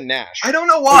love Kevin Nash. I don't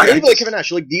know why. Maybe like Kevin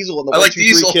Nash. You like Diesel and the I 1, like 2, 3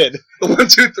 Diesel. kid. The 1,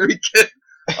 2, 3 kid.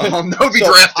 That would be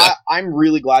So, drafted. I'm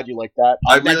really glad you like that.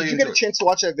 I Now, really did you get a enjoyed it. chance to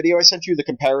watch that video I sent you? The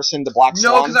comparison, the Black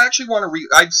Swan. No, because I actually want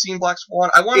to I've seen Black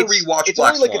Swan. I want to rewatch It's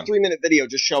Black only like Swan. a 3-minute video,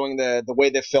 just showing the way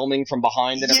they're filming from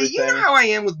behind and everything. You know how I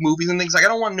am with movies and things. Like I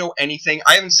don't want to know anything.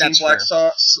 I haven't seen That's Black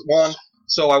fair. Swan,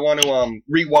 so I want to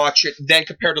rewatch it. Then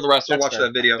compare to the rest. I'll That's watch fair.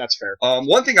 that video. That's fair.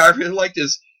 One thing I really liked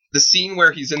is the scene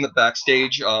where he's in the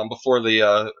backstage before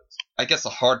the I guess a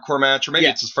hardcore match, or maybe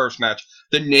Yeah. it's his first match.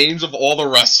 The names of all the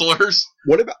wrestlers: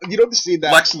 What about the scene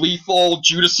that Lex Lethal,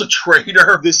 Judas the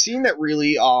Traitor. the scene that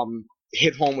really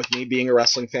hit home with me, being a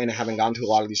wrestling fan and having gone to a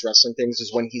lot of these wrestling things,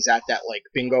 is when he's at that like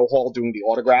bingo hall doing the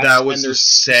autographs. That was and the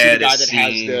there's you see the guy saddest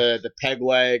that scene. has the peg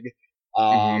leg.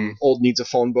 Mhm. Old needs a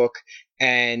phone book,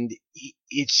 and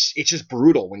it's just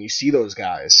brutal when you see those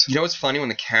guys. You know what's funny when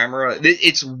the camera?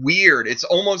 It's weird. It's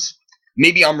almost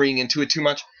maybe I'm reading into it too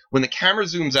much. When the camera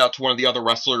zooms out to one of the other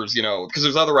wrestlers, you know, because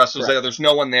there's other wrestlers Correct. there. There's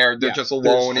no one there. They're Yeah, just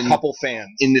alone There's in a couple fans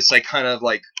this like kind of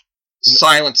like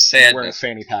silent wearing sadness.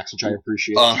 fanny packs, which I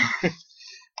appreciate.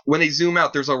 When they zoom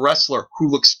out, there's a wrestler who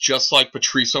looks just like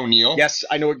Patrice O'Neal. Yes,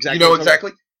 I know exactly. You know what you're talking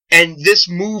exactly. And this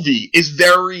movie is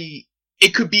very.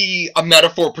 It could be a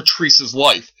metaphor of Patrice's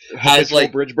life. about. As Habitual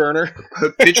like bridge burner.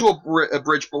 habitual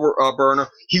bridge burner.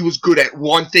 He was good at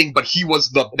one thing, but he was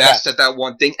the best at that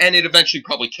one thing, and it eventually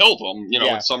probably killed him, you know,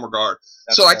 Yeah. in some regard.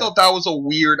 That's So I fair. thought that was a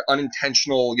weird,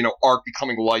 unintentional, you know, art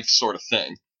becoming life sort of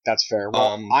thing. That's fair. Well,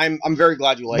 Um, I'm very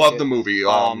glad you like Love it. the movie.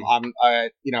 I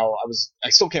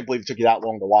still can't believe it took you that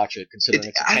long to watch it, considering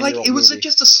it's a 10-year-old it was movie.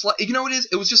 just a slight. You know what it is?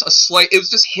 It was just a slight. It was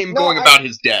just him No, going about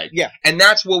his day. Yeah. And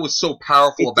that's what was so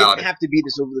powerful It about didn't it. have to be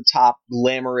this over-the-top,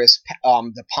 glamorous,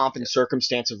 the pomp and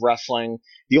circumstance of wrestling.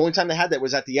 The only time they had that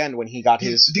was at the end when he got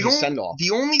his send-off.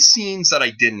 The only scenes that I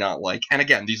did not like, and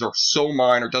again, these are so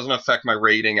minor, doesn't affect my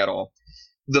rating at all.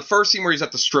 The first scene where he's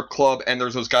at the strip club and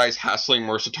there's those guys hassling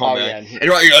Marissa Tomei. Oh, yeah, And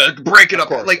you're like, break it up.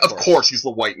 course, Like, of of course. course he's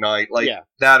the White Knight. Like, Yeah.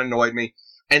 that annoyed me.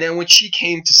 And then when she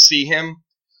came to see him,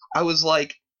 I was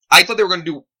like, I thought they were going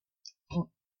to do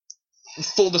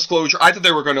full disclosure. I thought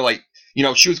they were going to, like, you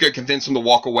know, she was going to convince him to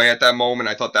walk away at that moment.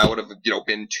 I thought that would have, you know,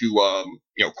 been too,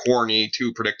 you know, corny,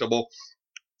 too predictable.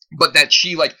 But that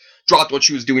she, like, dropped what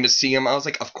she was doing to see him, I was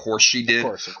like, of course she did. Of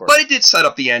course. But it did set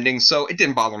up the ending, so it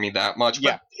didn't bother me that much.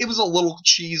 Yeah. But it was a little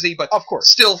cheesy, but Of course.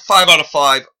 still 5 out of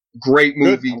 5. Great Good.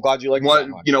 movie. I'm glad you like it that One,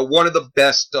 much. you know, one of the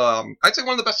best. I'd say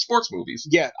one of the best sports movies.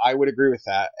 Yeah, I would agree with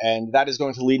that. And that is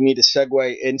going to lead me to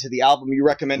segue into the album you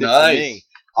recommended Nice. for me.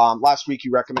 Last week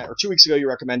or 2 weeks ago you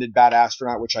recommended Bad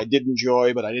Astronaut, which I did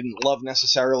enjoy, but I didn't love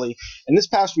necessarily. And this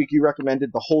past week you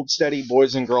recommended the Hold Steady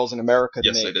Boys and Girls in America to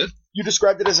Yes, me. I did. You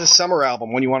described it as a summer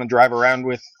album when you want to drive around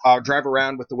with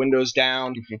the windows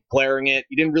down, blaring it.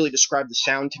 You didn't really describe the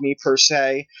sound to me per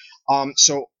se.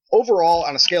 So overall,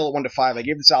 on a scale of 1 to 5, I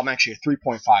gave this album actually a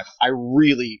 3.5. I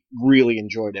really, really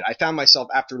enjoyed it. I found myself,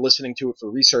 after listening to it for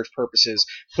research purposes,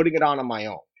 putting it on my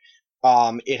own.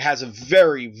 It has a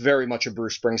very, very much a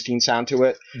Bruce Springsteen sound to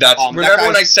it. Remember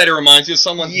when I said it reminds you of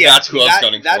someone? Yeah, that's who I was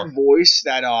gunning for. That voice,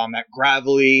 that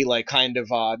gravelly, like kind of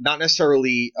not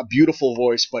necessarily a beautiful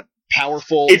voice, but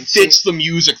powerful. It fits the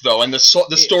music though, and the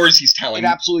stories he's telling. It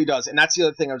absolutely does, and that's the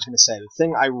other thing I was going to say. The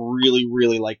thing I really,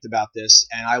 really liked about this,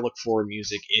 and I look for in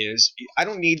music, is I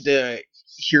don't need to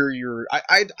hear your.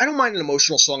 I don't mind an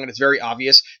emotional song, and it's very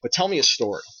obvious, but tell me a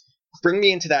story. Bring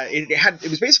me into that. It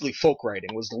was basically folk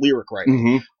writing, was the lyric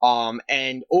writing. Mm-hmm.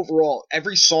 And overall,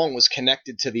 every song was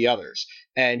connected to the others.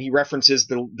 And he references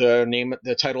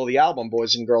the title of the album,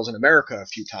 "Boys and Girls in America," a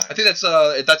few times. I think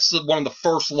that's one of the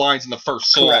first lines in the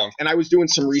first song. Correct. And I was doing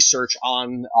some research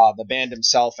on the band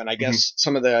himself, and I guess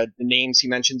some of the names he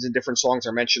mentions in different songs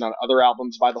are mentioned on other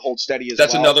albums by the Hold Steady as well.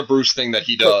 That's another Bruce thing that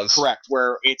he does. Correct,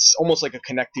 where it's almost like a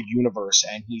connected universe,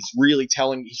 and he's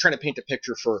trying to paint a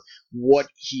picture for what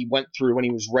he went through when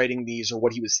he was writing these, or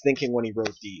what he was thinking when he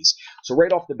wrote these. So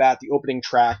right off the bat, the opening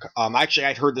track, actually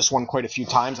I'd heard this one quite a few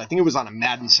times. I think it was on a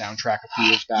Madden soundtrack a few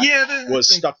years back. Yeah,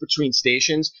 was Stuck Between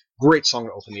Stations. Great song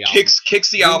to open the album.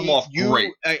 Kicks the album off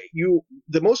great.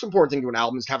 The most important thing to an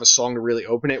album is to have a song to really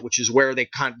open it, which is where the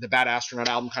Bad Astronaut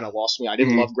album kind of lost me. I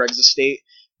didn't love Greg's Estate,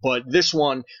 but this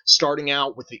one, starting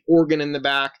out with the organ in the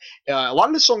back, a lot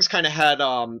of the songs kind of had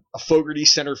a Fogerty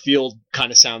center field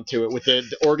kind of sound to it with the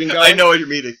organ going. I know what you're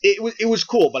meaning. It was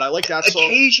cool, but I like that song.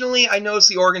 Occasionally, I notice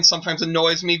the organ sometimes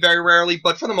annoys me, very rarely,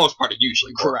 but for the most part, it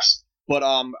usually works. Correct. But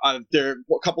there are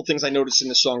a couple things I noticed in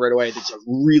this song right away. It's a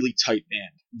really tight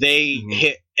band. They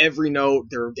hit every note.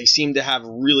 They seem to have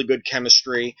really good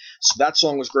chemistry. So that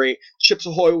song was great. Chips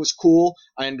Ahoy was cool.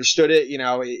 I understood it.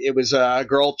 It was a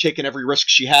girl taking every risk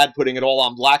she had, putting it all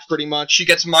on black pretty much. She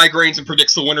gets migraines and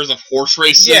predicts the winners of horse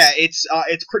races. Yeah, it's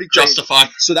pretty crazy. Justified.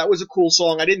 So that was a cool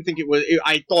song. I didn't think it was.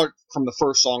 I thought from the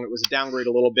first song it was a downgrade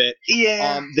a little bit.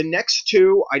 Yeah. The next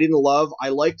two I didn't love. I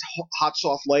liked Hot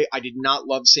Soft Light. I did not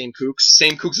love Same Kooks.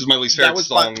 Same Kooks is my least favorite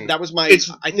song.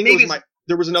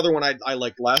 There was another one I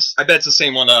liked less. I bet it's the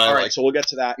same one that I like. All right, so we'll get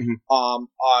to that.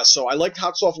 So I liked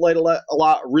Hot Soft Light a lot.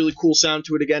 A really cool sound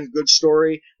to it again. Good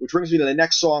story. Which brings me to the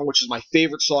next song, which is my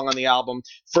favorite song on the album,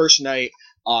 First Night.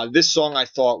 This song I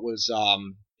thought was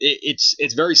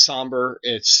it's very somber.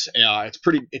 It's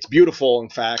beautiful. In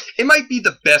fact, it might be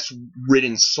the best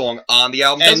written song on the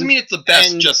album. Doesn't mean it's the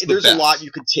best. Just there's a lot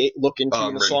you could look into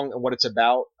in the song and what it's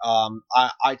about.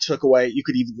 I took away. You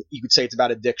could say it's about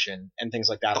addiction and things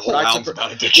like that. The whole album's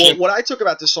about addiction. Well, what I took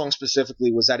about this song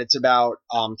specifically was that it's about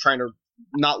trying to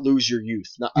not lose your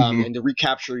youth, and to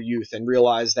recapture your youth and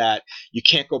realize that you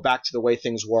can't go back to the way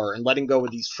things were, and letting go of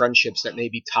these friendships that may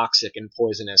be toxic and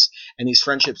poisonous, and these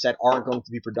friendships that aren't going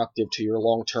to be productive to your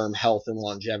long-term health and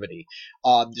longevity.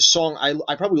 The song,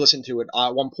 I probably listened to it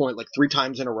at one point like 3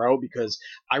 times in a row because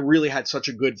I really had such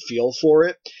a good feel for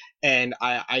it. And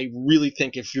I really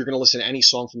think if you're going to listen to any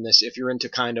song from this, if you're into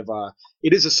kind of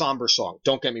it is a somber song.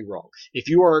 Don't get me wrong. If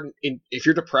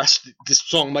you're depressed, this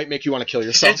song might make you want to kill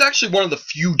yourself. It's actually one of the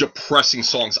few depressing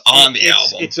songs on the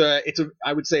album.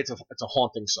 I would say it's a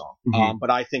haunting song.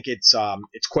 But I think it's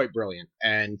quite brilliant.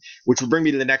 And which would bring me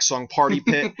to the next song, Party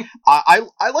Pit. I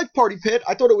like Party Pit.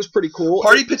 I thought it was pretty cool.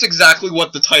 Party Pit's exactly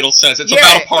what the title says. It's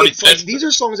about a party pit. Like, these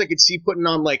are songs I could see putting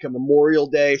on like a Memorial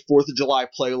Day, 4th of July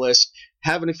playlist.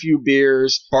 Having a few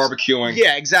beers, barbecuing.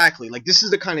 Yeah, exactly. Like, this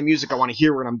is the kind of music I want to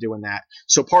hear when I'm doing that.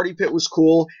 So Party Pit was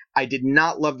cool. I did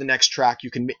not love the next track. You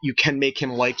can make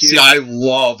him like you. See, I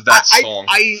love that song.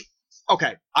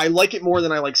 Okay, I like it more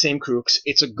than I like Same Kooks.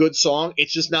 It's a good song.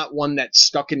 It's just not one that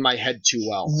stuck in my head too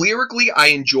well. Lyrically, I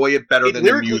enjoy it better than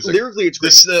the music. Lyrically, it's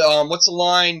great. What's the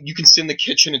line? You can sit in the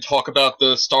kitchen and talk about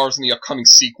the stars in the upcoming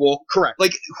sequel. Correct.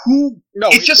 Like, who? No,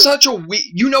 it's just such a.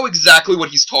 You know exactly what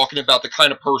he's talking about. The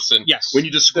kind of person. Yes. When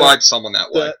you describe someone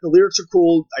that way. The lyrics are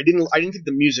cool. I didn't think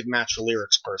the music matched the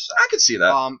lyrics per se. I could see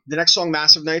that. The next song,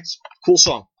 Massive Nights, cool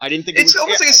song. I didn't think it's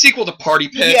almost like a sequel to Party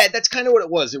Pit. Yeah, that's kind of what it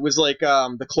was. It was like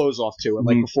the close off to it,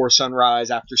 like before sunrise,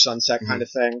 after sunset kind of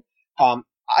thing.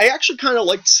 I actually kind of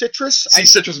liked Citrus.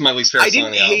 Citrus is my least favorite song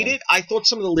on the album. I didn't hate it. I thought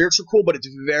some of the lyrics were cool, but it's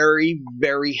very,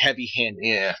 very heavy-handed.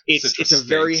 Yeah, it's a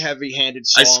very heavy-handed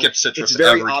song. I skip Citrus. It's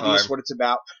very obvious what it's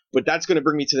about. But that's going to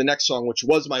bring me to the next song, which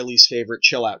was my least favorite,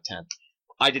 Chill Out Tent.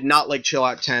 I did not like Chill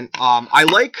Out Tent. I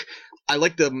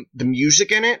like the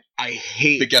music in it. I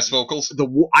hate the guest vocals.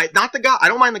 Not the guy. I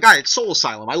don't mind the guy. It's Soul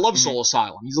Asylum. I love Soul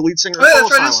Asylum. He's the lead singer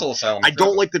of Soul Asylum. I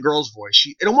don't like the girl's voice.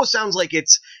 It almost sounds like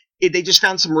they just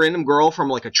found some random girl from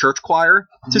like a church choir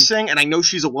to sing, and I know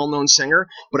she's a well-known singer,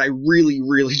 but I really,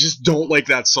 really just don't like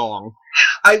that song.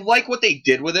 I like what they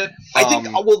did with it. I think,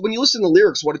 when you listen to the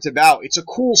lyrics, what it's a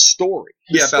cool story.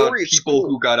 About people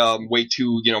who got way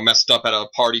too messed up at a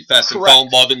party fest and fell in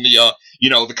love in the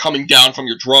the coming down from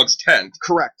your drugs tent.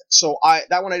 Correct. So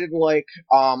that one I didn't like.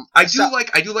 I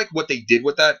do like what they did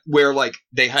with that, where like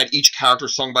they had each character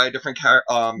sung by a different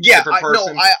different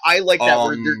person. No, I like that.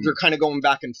 Where they're kind of going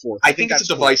back and forth. I think it's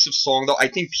a divisive song, though. I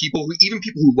think people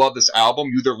who love this album,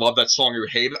 you either love that song or you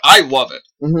hate it. I love it,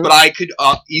 but I could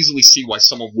easily see why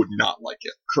someone would not like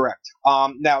it. Correct.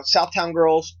 Now, Southtown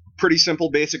Girls. Pretty simple,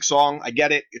 basic song. I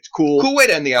get it. It's cool. Cool way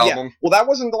to end the album. Yeah. Well, that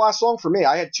wasn't the last song for me.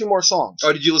 I had 2 more songs.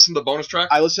 Oh, did you listen to the bonus track?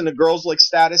 I listened to Girls Like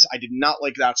Status. I did not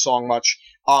like that song much.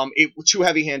 It was too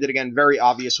heavy-handed. Again, very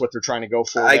obvious what they're trying to go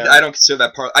for. I don't consider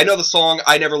that part. I know the song.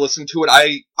 I never listened to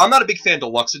it. I'm not a big fan of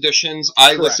deluxe editions.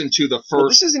 I listened to the first. Well,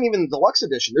 this isn't even the deluxe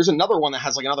edition. There's another one that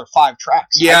has like another 5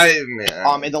 tracks. Yeah.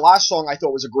 And the last song I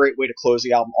thought was a great way to close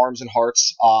the album, Arms and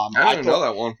Hearts. I don't know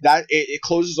that one. It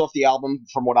closes off the album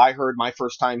from what I heard my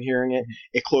first time hearing it.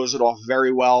 It closed it off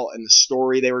very well, and the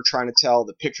story they were trying to tell,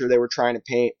 the picture they were trying to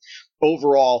paint.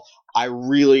 Overall, I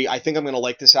think I'm going to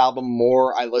like this album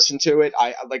more. I listened to it.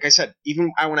 Like I said,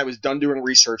 even when I was done doing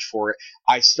research for it,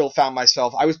 I still found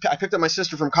myself. I picked up my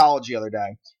sister from college the other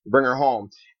day to bring her home,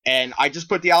 and I just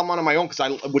put the album on my own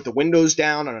because with the windows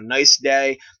down on a nice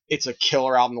day, it's a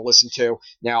killer album to listen to.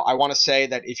 Now, I want to say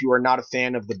that if you are not a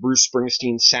fan of the Bruce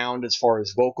Springsteen sound as far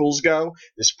as vocals go,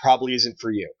 this probably isn't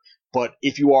for you. But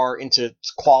if you are into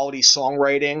quality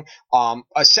songwriting,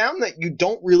 a sound that you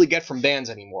don't really get from bands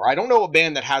anymore. I don't know a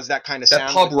band that has that kind of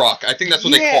sound. Pub rock. I think that's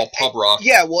what they call pub rock.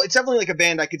 Yeah, well, it's definitely like a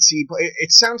band I could see. But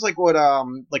it sounds like what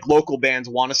like local bands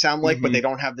want to sound like, but they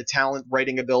don't have the talent,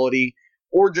 writing ability,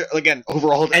 or again,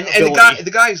 overall ability. And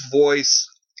the guy's voice.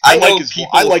 I know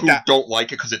people who don't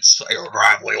like it because it's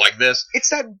gravelly like this. It's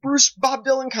that Bob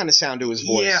Dylan kind of sound to his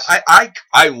voice. Yeah,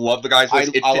 I love the guy's voice.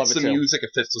 It fits the music. It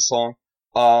fits the song.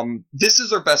 This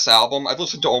is their best album. I've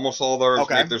listened to almost all theirs.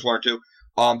 Okay. Maybe there's 1 or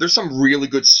 2. There's some really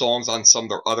good songs on some of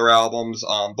their other albums.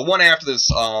 The one after this,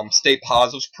 Stay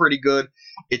Positive's pretty good.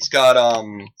 It's got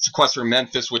Sequester in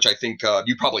Memphis, which I think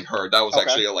you probably heard. That was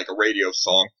actually like a radio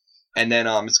song. And then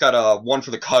it's got one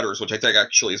for the Cutters, which I think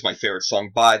actually is my favorite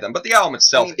song by them. But the album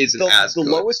itself isn't as good. The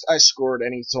lowest I scored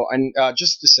any song, and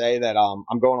just to say that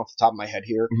I'm going off the top of my head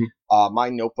here, my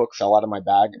notebook fell out of my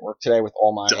bag at work today with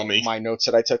all my notes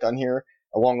that I took on here,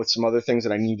 along with some other things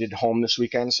that I needed home this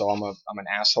weekend, so I'm an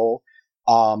asshole.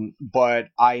 But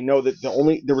I know that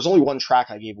there was only 1 track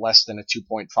I gave less than a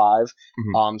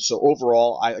 2.5. So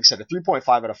overall, like I said, a 3.5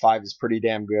 out of 5 is pretty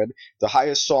damn good. The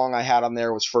highest song I had on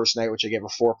there was First Night, which I gave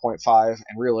a 4.5,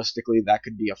 and realistically, that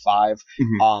could be a 5.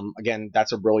 Again,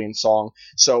 that's a brilliant song.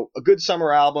 So a good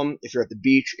summer album. If you're at the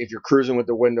beach, if you're cruising with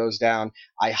the windows down,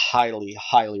 I highly,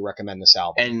 highly recommend this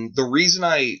album. And the reason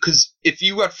because if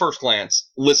you at first glance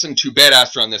listen to Bad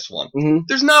Astronaut on this one,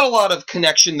 there's not a lot of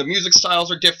connection. The music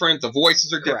styles are different. The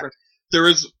voices are different. Correct. There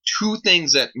is 2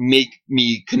 things that make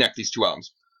me connect these 2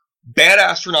 albums. Bad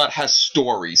Astronaut has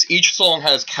stories. Each song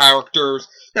has characters.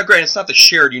 Now, granted, it's not the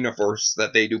shared universe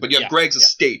that they do, but you have Greg's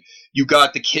Estate. You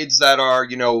got the kids that are,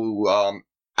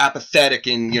 apathetic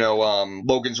in,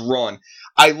 Logan's Run.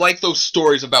 I like those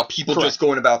stories about people just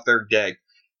going about their day.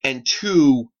 And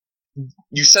 2,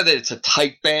 you said that it's a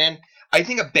tight band. I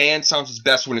think a band sounds its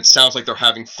best when it sounds like they're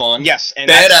having fun. Yes. And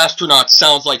Bad Astronaut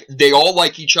sounds like they all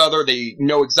like each other. They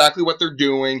know exactly what they're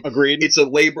doing. Agreed. It's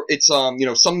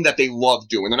something that they love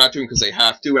doing. They're not doing because they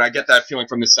have to. And I get that feeling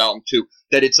from this album too,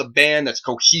 that it's a band that's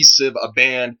cohesive, a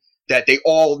band that they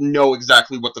all know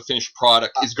exactly what the finished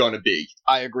product is going to be.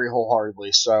 I agree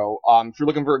wholeheartedly. So, if you're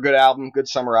looking for a good album, good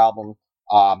summer album,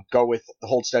 go with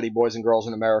Hold Steady, Boys and Girls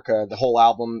in America. The whole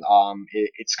album,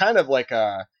 it's kind of like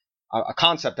a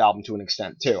concept album to an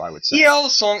extent too, I would say. Yeah, all the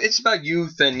song, it's about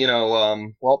youth and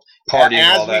partying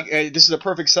and all that. This is a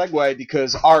perfect segue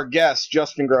because our guest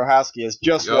Justin Grohowski has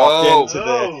just walked into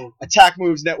the Attack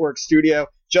Moves Network studio.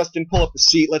 Justin, pull up the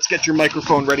seat. Let's get your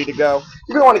microphone ready to go.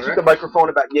 You're going to want to keep the microphone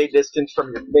about yay distance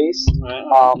from your face.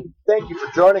 Thank you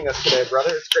for joining us today,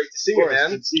 brother. It's great to see you, man.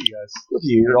 Good to see you guys. Look at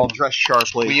you. You're all dressed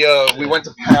sharply. We went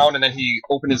to Pound, and then he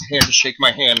opened his hand to shake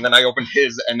my hand, and then I opened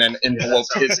his, and then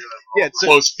enveloped his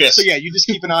closed fist. So, you just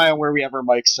keep an eye on where we have our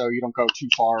mics so you don't go too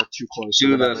far, too close.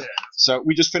 So,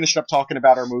 we just finished up talking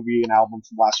about our movie and album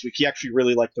from last week. He actually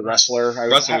really liked The Wrestler.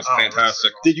 Wrestler was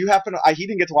fantastic. Did you happen to... he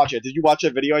didn't get to watch it. Did you watch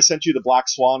that video I sent you, the Black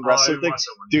Swan wrestler thing?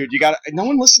 Dude, you got no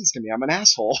one listens to me. I'm an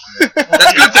asshole. That's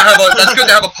good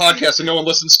to have a podcast and no one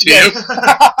listens to you.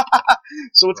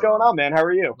 So what's going on, man? How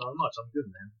are you? Not much. I'm good,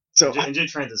 man. So NJ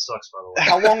Transit sucks, by the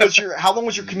way. How long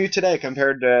was your commute today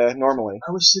compared to normally?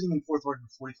 I was sitting in Fourth Ward for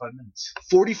 45 minutes.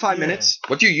 45 minutes?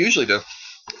 What do you usually do?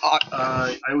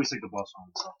 I always take the bus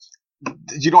home. So.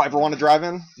 You don't ever want to drive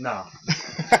in? No.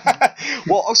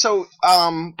 Well, also,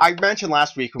 I mentioned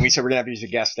last week when we said we're going to have you as a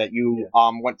guest that you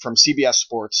went from CBS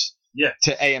Sports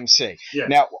to AMC. Yeah.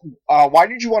 Now, why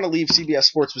did you want to leave CBS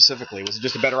Sports specifically? Was it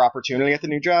just a better opportunity at the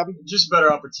new job? Just a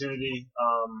better opportunity.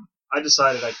 I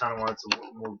decided I kind of wanted to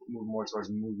move more towards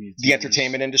movies. The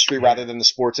entertainment industry rather than the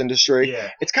sports industry.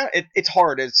 Yeah. It's it's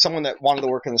hard as someone that wanted to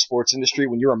work in the sports industry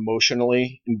when you're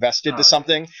emotionally invested to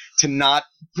something to not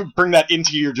bring that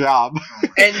into your job.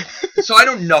 And so I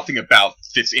know nothing about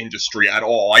this industry at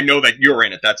all. I know that you're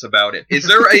in it. That's about it. Is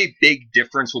there a big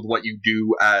difference with what you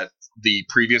do at the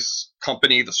previous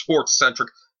company, the sports centric,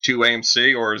 to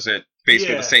AMC, or is it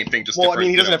basically the same thing? Just well, different, I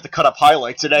mean, he doesn't have to cut up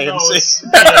highlights at AMC. No, it's a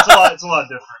lot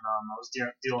different. I was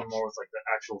dealing more with like the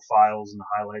actual files and the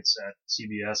highlights at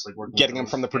CBS, like working getting them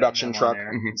from the production truck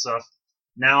and stuff.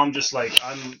 Now I'm just like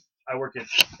I work at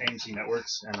AMC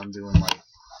Networks and I'm doing like.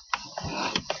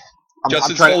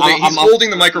 Justin's holding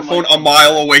the microphone a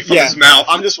mile away from his mouth.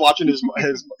 I'm just watching his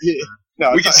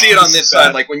no, we can see it on this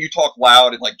side. Like when you talk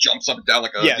loud, it like jumps up and down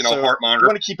like a heart monitor. I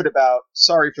want to keep it about.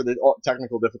 Sorry for the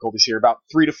technical difficulties here. About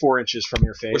 3 to 4 inches from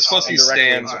your face. We're supposed to use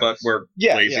stands, but we're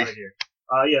lazy.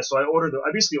 So I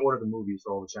basically ordered the movies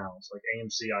for all the channels, like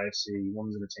AMC, IFC,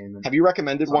 Women's Entertainment. Have you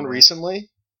recommended one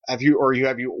recently? Have you?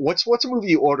 What's a movie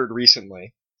you ordered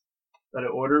recently? That I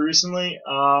ordered recently?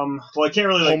 Well, I can't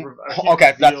really like.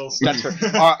 Okay, that's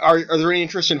fair. Are there any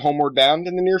interest in Homeward Bound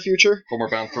in the near future? Homeward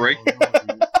Bound 3.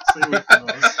 Stay away from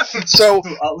those. So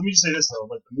let me just say this though: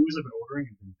 like the movies I've been ordering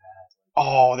have been bad.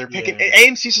 Oh, they're picking.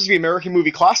 AMC supposed to be American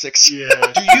movie classics. Yeah.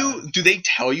 Do they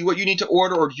tell you what you need to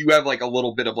order, or do you have like a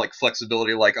little bit of like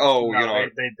flexibility? Like, they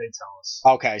tell us.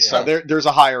 Okay, so there's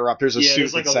a higher up. There's a suit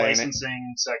there's like that's a saying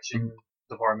licensing section.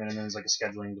 Department, and then there's like a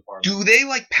scheduling department. Do they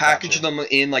like package them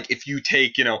in like if you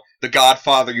take The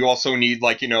Godfather, you also need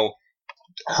like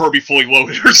Herbie Fully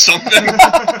Loaded or something?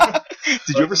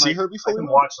 Did you ever see Herbie Fully Loaded? I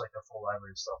can watch like the full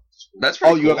library stuff. That's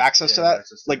pretty cool. You have access to that,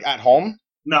 like at home?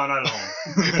 No, not at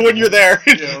home. When you're there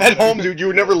at home, dude, you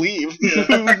would never leave.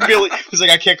 It's like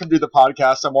I can't come do the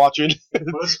podcast. I'm watching. But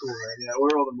it's cool, man. Yeah, I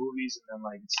order all the movies, and then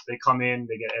like they come in,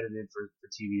 they get edited for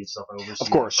TV and stuff. I oversee.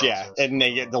 Of course, and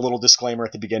they get the little disclaimer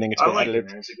at the beginning. It's been edited.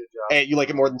 Man. It's a good job. Hey, you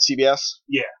like it more than CBS?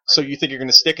 Yeah. So you think you're going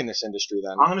to stick in this industry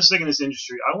then? I'm going to stick in this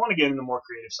industry. I want to get into the more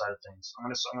creative side of things. I'm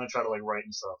going to try to like write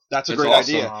and stuff. That's a great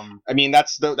idea. I mean,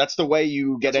 that's the way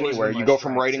you get anywhere. You go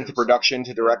from writing to production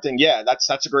to directing. Yeah,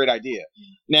 that's a great idea.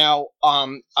 Now,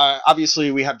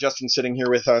 obviously we have Justin sitting here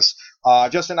with us.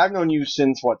 Justin, I've known you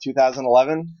since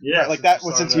 2011? Yeah, like that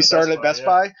since we started at Best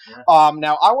Buy. Yeah.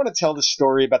 Now I want to tell the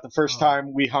story about the first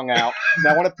time we hung out.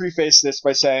 Now I want to preface this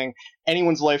by saying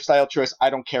anyone's lifestyle choice I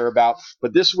don't care about,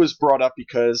 but this was brought up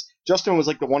because Justin was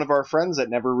like the one of our friends that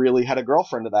never really had a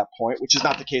girlfriend at that point, which is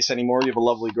not the case anymore. You have a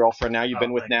lovely girlfriend now. You've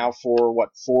been with now for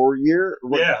 4 years?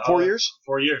 4 years?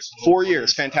 4 years. 4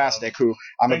 years. Fantastic.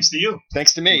 Thanks to you.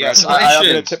 Thanks to me. Yes, I'm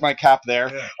going to tip my cap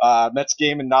there. Yeah. Mets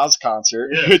game and Nas concert,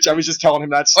 which I was just telling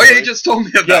him that story. Oh yeah, he just told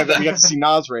me about that. We got to see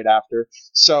Nas right after.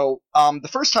 So the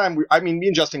first time, me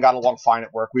and Justin got along fine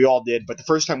at work. We all did, but the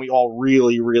first time we all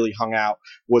really, really hung out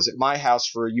was at my house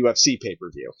for a UFC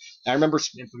pay-per-view. And I remember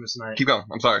infamous night. Keep going.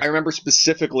 I'm sorry. I remember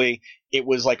specifically it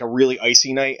was like a really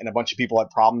icy night, and a bunch of people had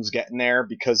problems getting there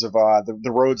because of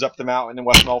the roads up the mountain in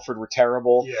West Melford were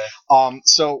terrible. Yeah.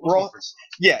 So we're all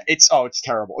it's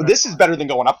terrible. This is better than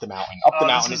going up the mountain. Up the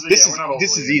mountain.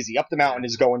 This is easy. Up the mountain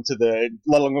is going to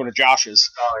let alone going to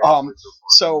Josh's.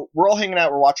 So we're all hanging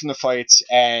out. We're watching the fights,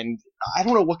 and I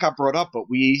don't know what got brought up, but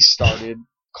we started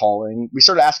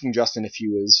asking Justin if he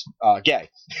was gay.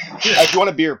 If you want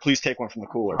a beer, please take one from the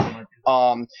cooler.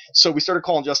 So we started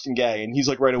calling Justin gay, and he's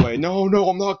like right away, no,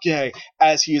 I'm not gay,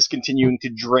 as he is continuing to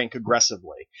drink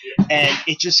aggressively. And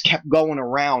it just kept going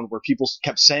around where people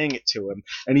kept saying it to him,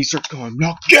 and he starts going, I'm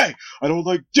not gay, I don't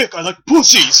like dick, I like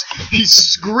pussies. He's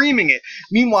screaming it.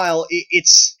 Meanwhile,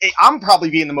 I'm probably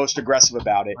being the most aggressive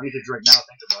about it. I need to drink now,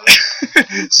 think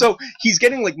about it. So he's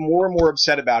getting like more and more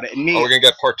upset about it, and me. Oh, we're gonna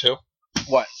get part 2?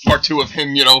 What? Part 2 of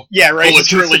him, yeah, right.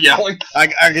 Literally yelling.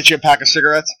 I get you a pack of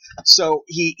cigarettes. So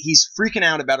he's freaking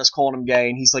out about us calling him gay,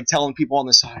 and he's like telling people on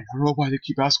the side, I don't know why they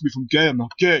keep asking me if I'm gay. I'm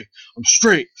not gay. I'm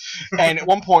straight. And at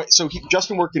one point,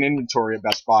 Justin worked in inventory at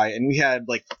Best Buy, and we had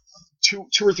like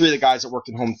two or three of the guys that worked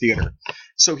in home theater.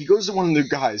 So he goes to one of the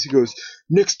guys. He goes,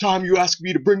 "Next time you ask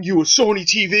me to bring you a Sony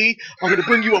TV, I'm gonna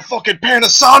bring you a fucking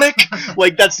Panasonic."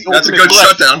 Like that's the That's a ultimate good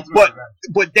threat. shutdown.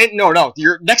 But then no,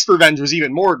 your next revenge was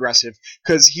even more aggressive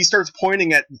because he starts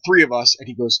pointing at the three of us and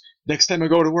he goes, "Next time I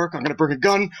go to work, I'm gonna bring a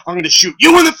gun. I'm gonna shoot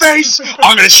you in the face.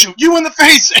 I'm gonna shoot you in the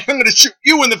face. And I'm gonna shoot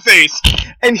you in the face."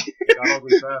 And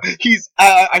he's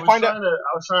I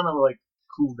was trying to like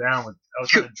cool down with. I was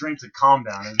trying to drink to calm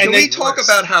down. And Can we talk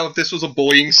about how if this was a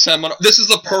bullying seminar, this is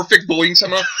a perfect bullying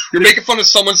seminar. You're making fun of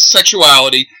someone's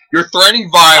sexuality. You're threatening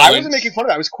violence. I wasn't making fun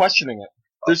of it. I was questioning it.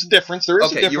 There's a difference. There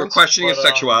is a difference. You were questioning his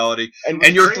sexuality, and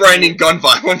you're threatening gun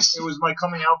violence. It was my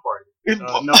coming out party.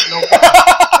 No.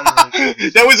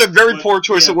 That was a very poor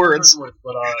choice of words. But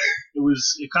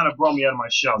it kind of brought me out of my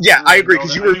shell. Yeah, I agree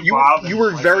because you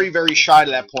were very very shy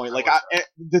to that point. Like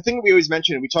the thing that we always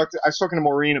mention, I was talking to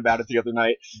Maureen about it the other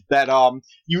night. That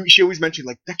she always mentioned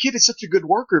like that kid is such a good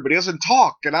worker, but he doesn't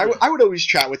talk. And I would always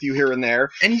chat with you here and there.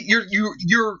 And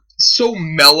you're so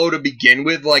mellow to begin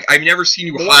with. Like I've never seen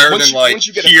you higher than like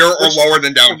here or lower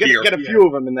than down here. Get a few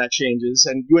of them, and that changes.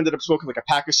 And you ended up smoking like a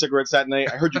pack of cigarettes that night.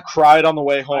 I heard you cried on the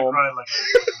way home. I cried like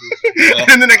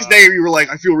and the next day you were like,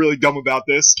 "I feel really dumb about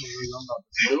this."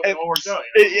 It all worked out.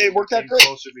 It worked out great.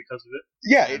 Closer because of it.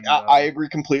 Yeah, I agree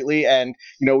completely. And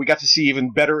we got to see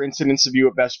even better incidents of you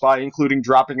at Best Buy, including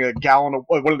dropping a gallon of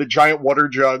one of the giant water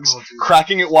jugs,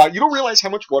 cracking it wide. You don't realize how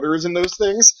much water is in those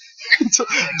things.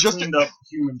 Just cleaned up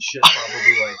human shit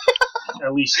probably like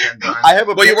at least 10 times. I have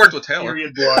you worked with Taylor.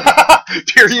 Period blood.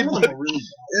 Period blood. Really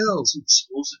ew. Some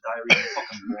explosive diarrhea.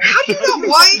 Fucking how do you know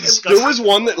why? There was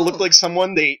one that looked like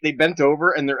someone they bent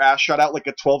over and their ass shot out like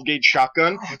a 12-gauge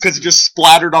shotgun because it just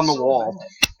splattered on the wall. Bad.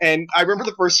 And I remember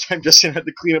the first time Justin had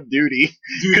to clean up duty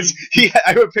because I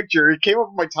have a picture. It came up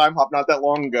on my time hop not that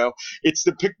long ago. It's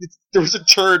the there was a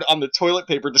turd on the toilet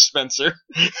paper dispenser.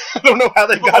 I don't know how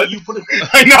they got it. You put it.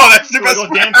 I know that's the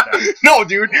best. No,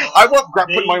 dude, I love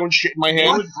putting my own shit in my hand.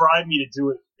 They would bribe me to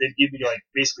do it. They'd give me like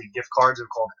basically gift cards. They're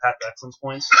called Pat Excellence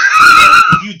points.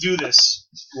 If you do this,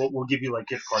 we'll give you like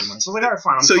gift card money. So I was like, all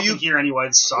right, fine. I'm here anyway.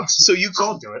 It sucks. So you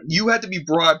don't do it. You had to be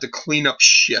bribed to clean up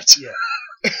shit.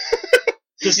 Yeah.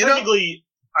 Because technically,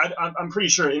 I'm pretty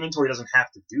sure inventory doesn't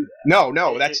have to do that.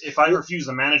 No, that's if I refuse,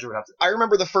 the manager would have to. I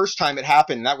remember the first time it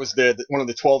happened. That was one of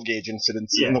the 12-gauge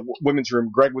incidents in the women's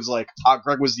room. Greg was like,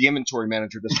 Greg was the inventory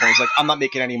manager at this point. He's like, I'm not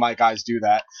making any of my guys do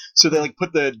that. So they like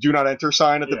put the do not enter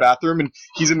sign at the bathroom, and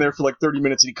he's in there for like 30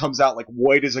 minutes, and he comes out like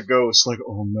white as a ghost, like,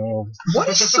 oh no. What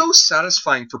is so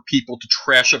satisfying for people to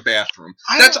trash a bathroom?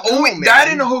 That's always that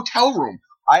in a hotel room.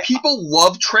 People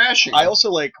love trashing. I also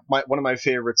like one of my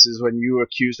favorites is when you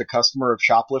accused a customer of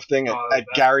shoplifting at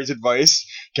Gary's advice.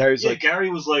 Gary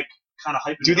was like, kind of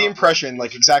hyping. Do the impression,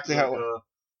 like exactly how.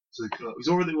 It was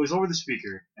over the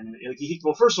speaker, and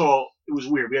well, first of all, it was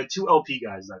weird. We had two LP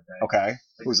guys that day. Okay.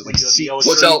 Was it like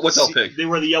what's LP? They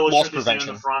were the yellow loss shirt prevention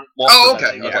in the front.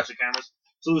 Okay. The cameras.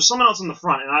 So there was someone else in the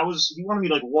front, and he wanted me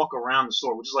to like walk around the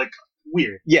store, which is like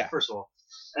weird. Yeah. First of all,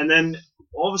 and then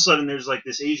all of a sudden there's like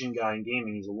this Asian guy in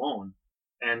gaming. He's alone,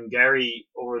 and Gary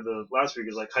over the loudspeaker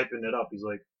is like hyping it up. He's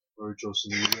like, "All right,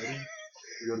 Justin, you ready?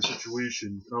 We got a situation."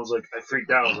 And I was like, I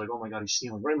freaked out. I was like, oh my god, he's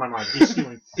stealing. Right in my mind, he's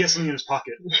stealing. He has something in his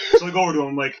pocket. So I go over to him,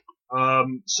 I'm like,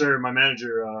 sir, my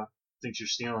manager thinks you're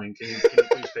stealing. Can you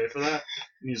please pay for that?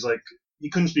 And he's like, he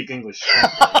couldn't speak English.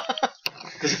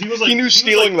 Because if he was like, he knew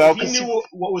stealing though. If he knew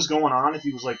what was going on, if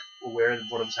he was like aware of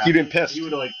what was happening, he didn't piss. He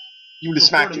would have like. He would have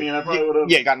smacked me, you. and I probably would have.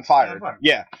 Yeah, gotten fired.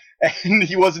 Yeah, and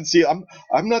he wasn't stealing.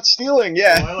 I'm not stealing.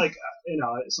 Yeah. Well,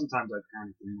 sometimes I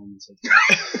panic in moments like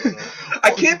that. I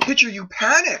can't picture you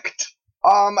panicked.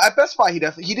 At Best Buy,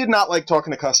 he did not like talking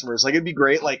to customers. Like, it'd be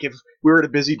great. Like, if we were at a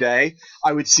busy day,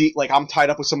 I would see, like, I'm tied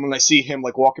up with someone, and I see him,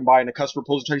 like, walking by, and a customer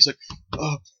pulls a chair. He's like,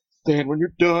 Dan, when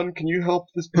you're done, can you help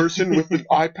this person with an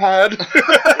iPad?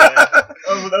 That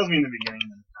was me in the beginning.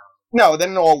 No,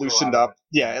 then it all loosened up.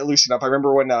 Yeah, it loosened up. I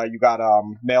remember when you got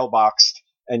mailboxed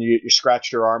and you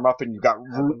scratched your arm up and you got.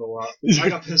 I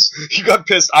got pissed. You got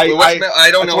pissed. I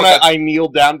don't know. I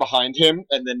kneeled down behind him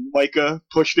and then Micah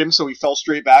pushed him so he fell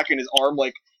straight back and his arm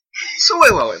like. So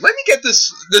wait. Let me get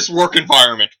this work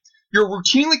environment. You're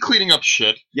routinely cleaning up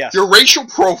shit. Yes. You're racial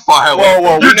profiling.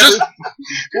 Whoa.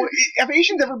 Have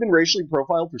Asians ever been racially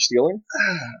profiled for stealing?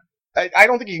 I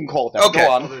don't think you can call it that. Okay.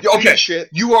 Go on. Okay. Shit.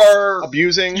 You are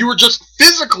Abusing. You were just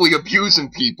physically abusing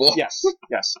people. Yes.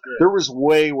 There was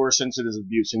way worse incidents of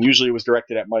abuse, and usually it was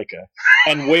directed at Micah,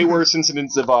 and way worse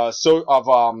incidents of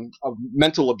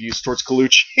mental abuse towards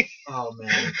Colucci. Oh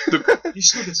man, he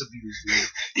still gets abused,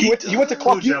 dude. He went to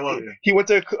cluck Colucci, I love you. you. He went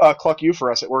to cluck you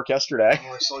for us at work yesterday.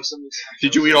 Oh, I saw some of this.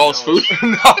 Did you eat all his food?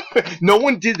 No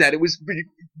one did that. It was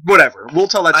whatever. We'll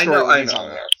tell that story when he's on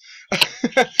there.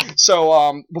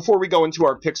 So before we go into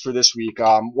our picks for this week,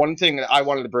 one thing that I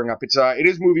wanted to bring up, it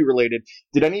is movie related.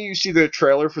 Did any of you see the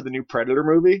trailer for the new Predator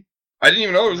movie? I didn't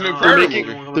even know it was a new They're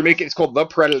Predator movie. They're making it's called The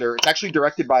Predator. It's actually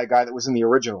directed by a guy that was in the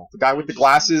original. The guy with the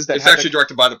glasses that It's actually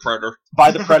directed by the Predator. by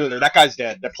the Predator. That guy's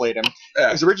dead. That played him. Yeah.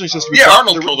 It was originally supposed to be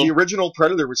Arnold killed him. The original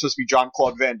Predator was supposed to be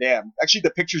Jean-Claude Van Damme. Actually, the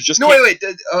pictures just No, wait.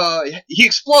 He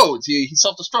explodes. He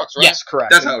self-destructs, right? Yes, correct.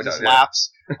 That's And how he just does it, yeah.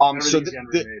 laughs. So Everything's getting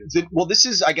remade. well, this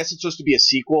is, I guess it's supposed to be a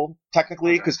sequel,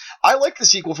 technically, because I like the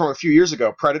sequel from a few years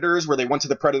ago, Predators, where they went to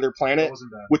the Predator planet That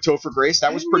wasn't bad. with Topher Grace.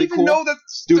 That was pretty cool. Know that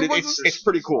Dude, there was it's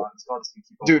pretty cool. It's called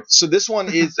Sneaky Ball. Dude, so this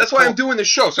one is... That's why I'm doing this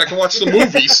show, so I can watch the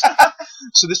movies.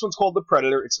 So this one's called The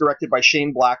Predator. It's directed by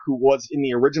Shane Black, who was in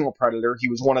the original Predator. He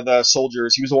was one of the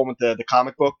soldiers. He was the one with the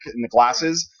comic book and the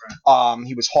glasses.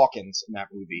 He was Hawkins in that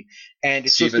movie. And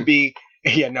it's supposed to be...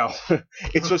 Yeah, no.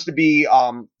 It's supposed to be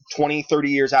 20, 30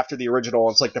 years after the original.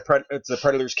 It's like the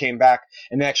Predators came back,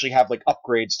 and they actually have like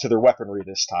upgrades to their weaponry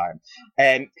this time.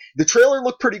 And the trailer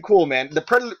looked pretty cool, man. The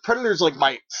Predator's like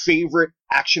my favorite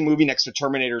action movie next to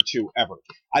Terminator 2 ever.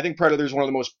 I think Predator's one of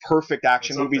the most perfect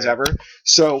action movies ever.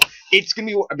 So it's gonna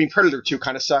be. I mean, Predator 2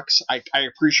 kind of sucks. I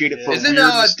appreciate it for Isn't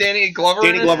weirdness. Danny Glover?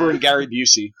 Danny in it? Glover and Gary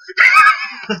Busey.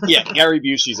 Yeah, Gary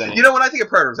Busey's in it. You know, when I think of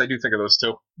Predators, I do think of those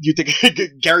two. You think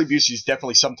Gary Busey's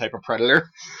definitely some type of predator?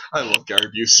 I love Gary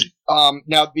Busey.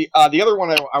 Now the other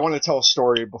one I want to tell a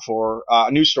story before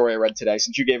a news story I read today,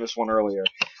 since you gave us one earlier.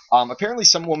 Apparently,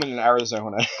 some woman in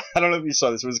Arizona, I don't know if you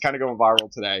saw this, it was kind of going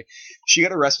viral today. She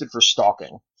got arrested for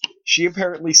stalking. She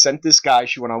apparently sent this guy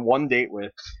she went on one date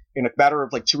with in a matter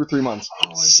of like 2 or 3 months,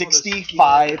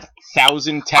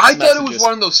 65,000 text messages. I thought it was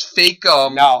one of those fake,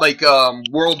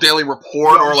 World Daily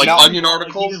Report or like No. Onion Like,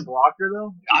 articles. he didn't block her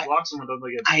though. He blocked someone, doesn't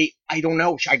like it. I don't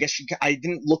know. I guess I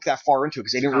didn't look that far into it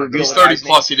because they didn't reveal He's the 30 guy's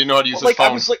plus. He didn't know how to use name. his phone.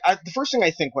 I was like, the first thing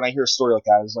I think when I hear a story like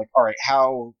that is like, all right,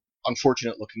 how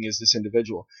unfortunate looking is this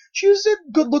individual? She was a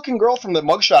good looking girl from the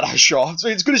mugshot I saw. So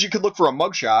as good as you could look for a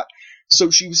mugshot. So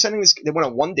she was sending this. They went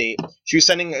on one date. She was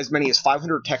sending as many as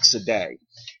 500 texts a day.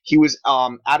 He was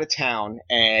out of town,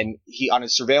 and he on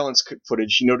his surveillance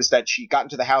footage, he noticed that she got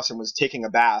into the house and was taking a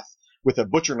bath with a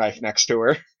butcher knife next to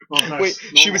her. Oh, nice. Wait,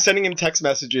 she was sending him text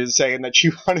messages saying that she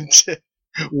wanted to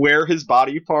wear his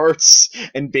body parts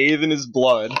and bathe in his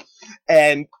blood.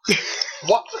 And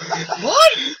What?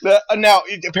 now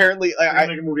apparently, We're gonna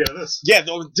make a movie out of this. yeah,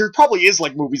 there probably is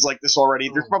like movies like this already.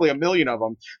 There's probably a million of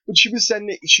them. But she was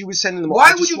sending them. Why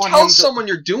I would just you want tell him to- someone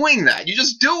you're doing that? You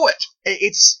just do it.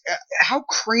 It's how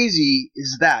crazy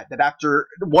is that after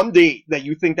one date that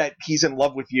you think that he's in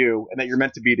love with you and that you're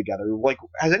meant to be together? Like,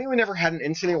 has anyone ever had an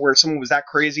incident where someone was that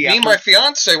crazy? Me and my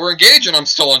fiance were engaged, and I'm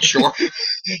still unsure.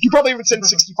 You probably haven't sent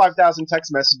 65,000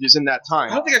 text messages in that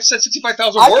time. I don't think I've said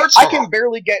 65,000 I words. can, I to her. can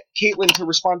barely get Caitlin to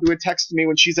respond to a text to me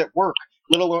when she's at work.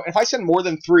 Let alone if I send more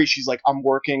than 3, she's like, "I'm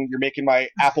working. You're making my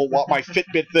my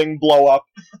Fitbit thing blow up.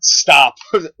 Stop."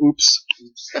 Oops.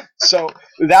 So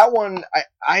that one,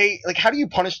 I like. How do you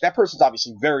punish that person's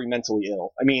obviously very mentally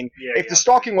ill. I mean, if the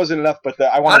stalking wasn't enough, but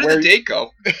I How want to did wear. the date go?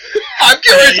 I'm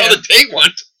curious how the date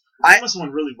went. It must have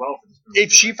went really well for this movie.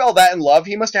 If she fell that in love,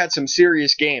 he must have had some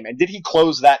serious game. And did he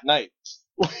close that night?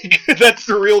 Like, that's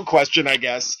the real question, I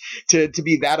guess. To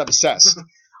be that obsessed.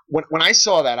 When I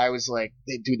saw that, I was like,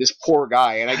 dude, this poor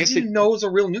guy. And I guess didn't know it was a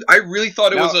real news. I really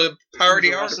thought it was a parody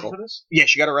Was he arrested article. for this? yeah,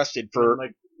 she got arrested for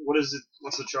Like, what is it?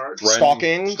 What's the charge? Right.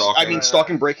 stalking. Stalking. I mean,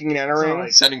 stalking, breaking, and entering.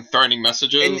 Right. Sending threatening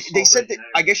messages. And they said that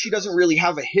I guess she doesn't really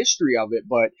have a history of it,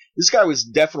 but this guy was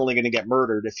definitely going to get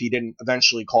murdered if he didn't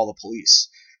eventually call the police.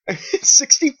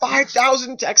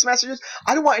 65,000 text messages?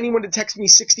 I don't want anyone to text me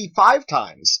 65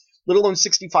 times, let alone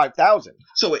 65,000.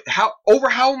 So wait,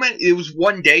 how many? It was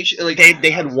one day. Like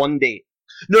They had one date.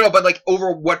 No, but like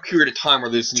over what period of time were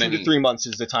this 2 many? to 3 months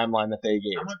is the timeline that they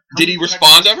gave. Did he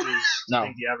respond ever? No. I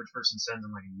think the average person sends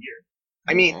in like a year.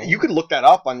 I mean, you could look that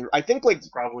up on. I think like. It's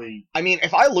probably. I mean,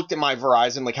 if I looked at my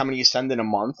Verizon, like how many you send in a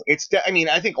month, I mean,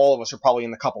 I think all of us are probably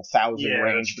in the couple thousand Yeah,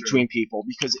 range that's true. between people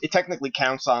because it technically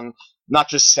counts on not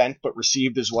just sent but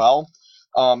received as well.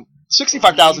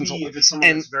 $65,000. Maybe if it's someone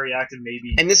and that's very active,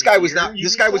 maybe. and this guy was not.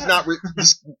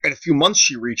 In a few months,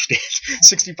 she reached it.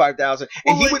 65,000.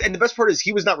 And and the best part is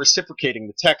he was not reciprocating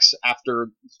the text after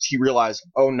he realized,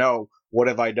 oh no, what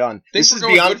have I done? This is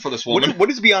beyond good for this woman. What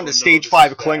is beyond a stage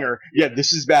 5 clinger? Yeah,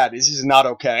 this is bad. This is not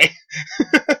okay.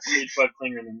 Stage 5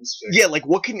 clinger in this chick. Yeah, like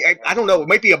what can I don't know. It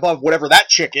might be above whatever that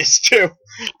chick is too.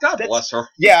 God bless her.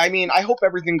 Yeah, I mean, I hope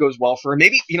everything goes well for her.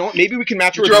 Maybe maybe we can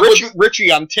match her with Richie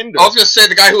on Tinder. I was gonna say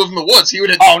the guy who lived in the woods. He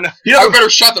would have. Oh no, he'd have a better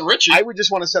shot than Richie. I would just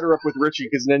want to set her up with Richie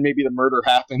because then maybe the murder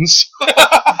happens.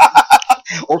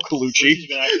 Or Colucci. He's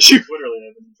been active on Twitter lately.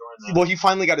 I've been enjoying that. Well, he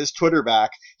finally got his Twitter back.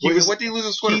 What did he lose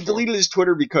his Twitter He for? deleted his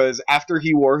Twitter because after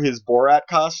he wore his Borat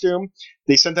costume,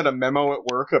 they sent out a memo at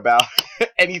work about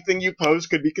anything you post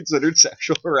could be considered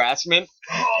sexual harassment.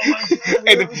 Oh my god!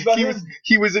 And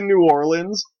he was in New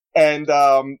Orleans, and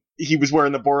he was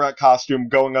wearing the Borat costume,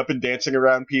 going up and dancing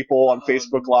around people on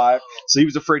Facebook Live. So he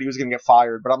was afraid he was going to get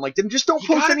fired. But I'm like, then just don't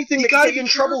post anything that can get you in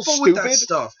trouble, stupid. With that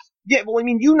stuff. Yeah, well, I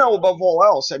mean, you know above all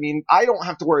else. I mean, I don't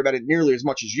have to worry about it nearly as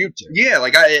much as you do. Yeah,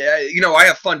 like I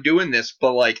have fun doing this,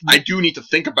 but like I do need to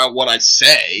think about what I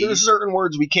say. There's certain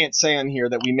words we can't say on here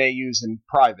that we may use in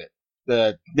private.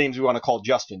 The names we want to call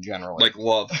Justin generally. Like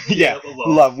love. Yeah,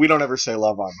 love. We don't ever say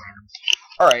love on here.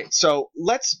 All right, so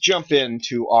let's jump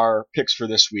into our picks for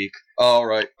this week. All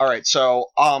right. So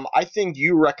I think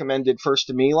you recommended first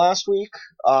to me last week.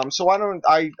 So why don't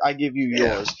I give you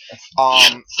yours?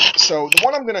 So the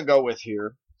one I'm gonna go with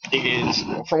here is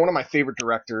from one of my favorite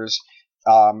directors.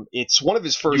 It's one of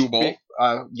his first.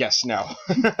 Yes, no.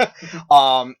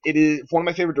 It is one of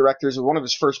my favorite directors. One of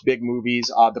his first big movies,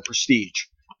 The Prestige,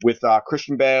 with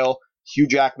Christian Bale, Hugh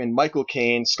Jackman, Michael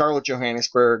Caine, Scarlett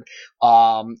Johansson,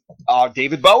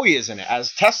 David Bowie is in it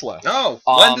as Tesla. Oh,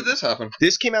 when did this happen?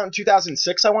 This came out in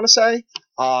 2006, I want to say.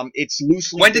 It's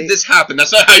loosely. When did this happen?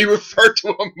 That's not how you refer to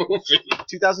a movie.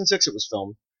 2006 it was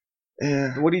filmed.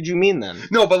 What did you mean then?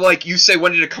 No, but like you say,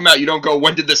 when did it come out? You don't go,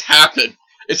 when did this happen?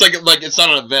 It's like it's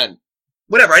not an event.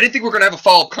 Whatever. I didn't think we were gonna have a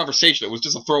follow-up conversation. It was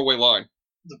just a throwaway line.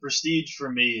 The Prestige for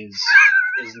me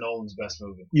is Nolan's best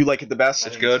movie. You like it the best?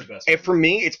 It's good. And for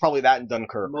me, it's probably that and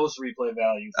Dunkirk. Most replay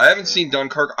value. I haven't seen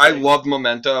Dunkirk. I loved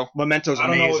Memento. Memento's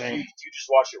amazing. I don't know if you just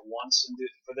watch it once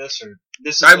for this, or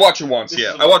this. I watched it once.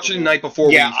 Yeah, I watched it the night before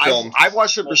we filmed. I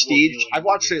watched The Prestige. I've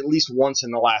watched it at least once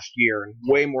in the last year, and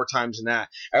way more times than that.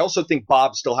 I also think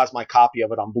Bob still has my copy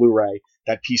of it on Blu-ray.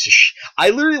 That piece of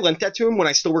I literally lent that to him when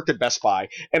I still worked at Best Buy,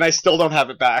 and I still don't have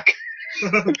it back.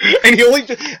 And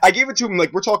I gave it to him,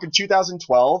 like, we're talking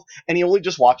 2012, and he only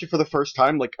just watched it for the first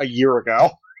time, like, a year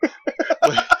ago.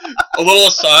 A little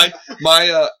aside,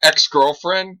 my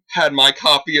ex-girlfriend had my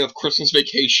copy of Christmas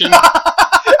Vacation,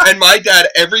 and my dad,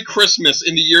 every Christmas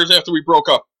in the years after we broke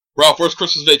up, Ralph, where's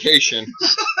Christmas Vacation?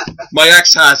 My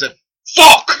ex has it.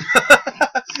 Fuck!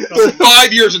 For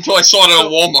 5 years until I saw it at a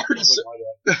Walmart.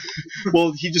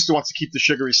 Well, he just wants to keep the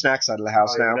sugary snacks out of the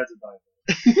house now.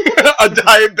 A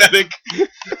diabetic.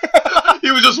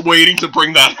 He was just waiting to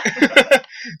bring that.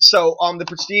 So, The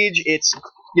Prestige, it's,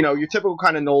 your typical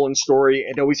kind of Nolan story.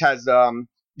 It always has a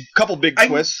couple big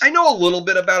twists. I know a little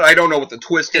bit about it. I don't know what the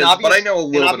twist is, but I know a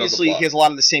little bit of the obviously, he has a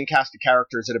lot of the same cast of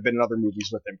characters that have been in other movies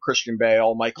with him. Christian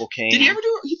Bale, Michael Caine. Did he ever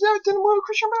do it? He did a movie with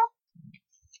Christian Bale?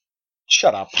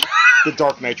 Shut up. The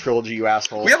Dark Knight trilogy, you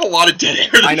asshole. We have a lot of dead air.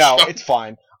 I know, it's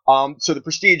fine. So The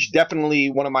Prestige, definitely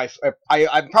one of my.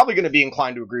 I'm probably going to be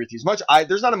inclined to agree with you.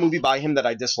 There's not a movie by him that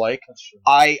I dislike.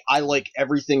 I like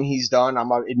everything he's done.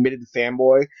 I'm an admitted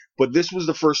fanboy, but this was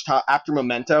the first time after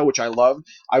Memento, which I loved.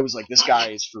 I was like, this guy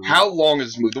is for real. How long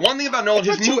is this movie? The one thing about Nolan,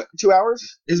 his 2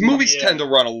 hours. His movies tend to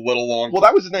run a little long. Well,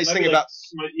 that was the nice thing about.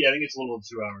 Yeah, I think it's a little over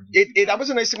 2 hours. That was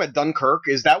the nice thing about Dunkirk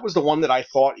is that was the one that I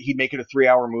thought he'd make it a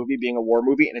 3-hour movie, being a war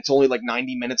movie, and it's only like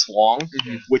 90 minutes long,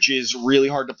 which is really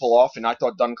hard to pull off. And I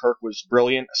thought Dunkirk was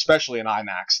brilliant, especially in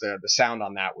IMAX. The sound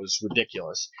on that was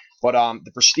ridiculous. But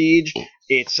The Prestige,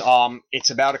 it's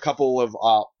about a couple of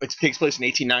it takes place in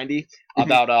 1890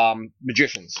 about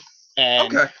magicians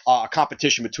and a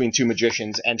competition between two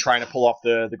magicians and trying to pull off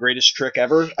the greatest trick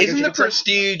ever. Isn't The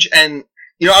Prestige and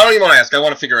I don't even want to ask. I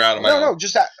want to figure it out on my own. No,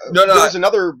 just that. No. There was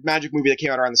another magic movie that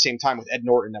came out around the same time with Ed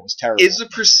Norton that was terrible. Is The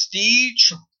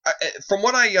Prestige, from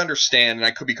what I understand, and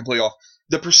I could be completely off,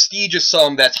 The Prestige is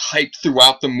something that's hyped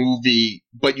throughout the movie,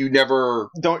 but you never...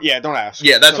 Don't ask.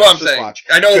 Yeah, that's what I'm saying. Watch.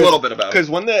 I know a little bit about it. Because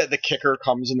when the kicker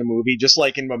comes in the movie, just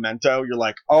like in Memento, you're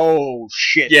like, oh,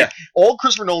 shit. Yeah. All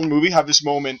Christopher Nolan movies have this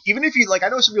moment, even if you, I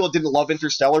know some people didn't love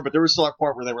Interstellar, but there was still a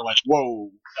part where they were like, whoa.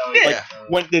 Yeah.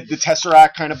 When the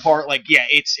Tesseract kind of part,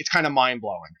 it's kind of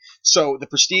mind-blowing. So, The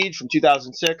Prestige from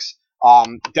 2006...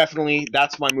 Definitely,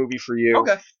 that's my movie for you.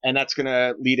 Okay. And that's going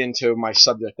to lead into my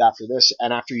subject after this.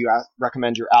 And after you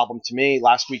recommend your album to me,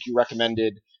 last week you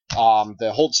recommended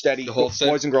the Hold Steady,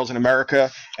 Boys and Girls in America.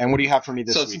 And what do you have for me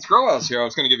this week? So since Grohow's here, I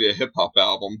was going to give you a hip-hop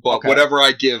album, but Okay. whatever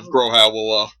I give, Grohow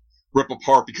will rip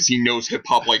apart because he knows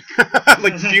hip-hop like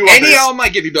few any others. album I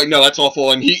give, he'd be like, no, that's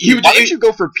awful. And he would Why don't you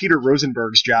go for Peter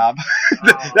Rosenberg's job?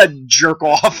 That jerk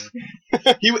off.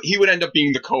 he would end up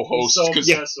being the co-host. So 'cause-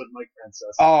 obsessed with Mike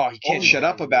Francesa. Oh, he can't shut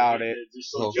up about it.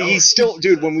 He's still,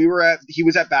 dude. When he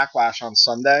was at Backlash on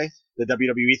Sunday, the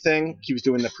WWE thing. He was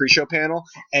doing the pre-show panel,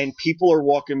 and people are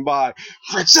walking by.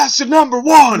 Francesa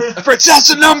 #1.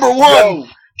 Francesa #1. Yo,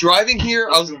 driving here,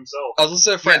 I was to himself.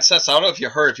 listening to Francesa. I don't know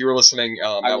if you were listening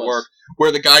I at was. work,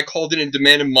 where the guy called in and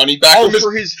demanded money back Oh, from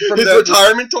for his his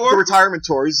retirement the tour. retirement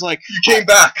tour. He's like, You came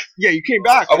back. yeah, you came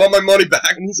back. I want my money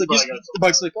back. And he's like, Probably got some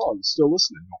Mike's like, oh, you're still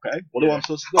listening, okay? What am I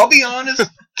supposed to do? I'll be honest,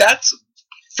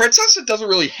 Francesa doesn't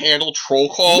really handle troll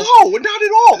calls. No, not at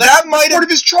all. That might part have of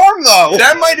his charm, though.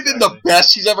 That might have been the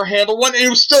best he's ever handled one, and it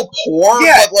was still poor,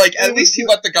 Yeah, but like at it least was he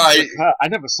let the guy. He's like, I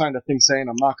never signed a thing saying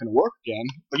I'm not going to work again.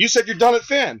 But you said you're done at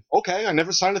Fan. Okay, I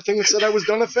never signed a thing that said I was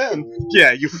done at Fan.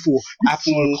 Yeah, you fool.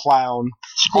 Absolute clown.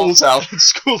 School's out.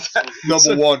 School's out.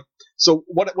 Number one. So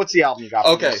what's the album you got?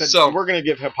 for me? Okay, You said so- we're going to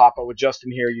give hip hop, but with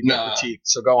Justin here, you get Nah. critiqued.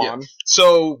 So go Yeah. on.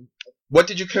 So, what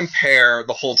did you compare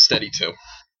the Hold Steady to?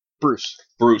 Bruce.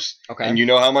 Bruce. Okay. And you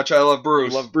know how much I love I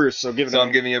Bruce. love Bruce, so give it So a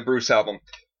I'm giving you a Bruce album.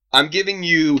 I'm giving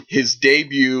you his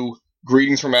debut,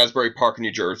 Greetings from Asbury Park,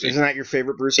 New Jersey. Isn't that your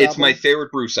favorite Bruce It's album? my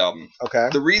favorite Bruce album. Okay.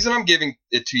 The reason I'm giving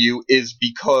it to you is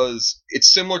because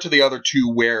it's similar to the other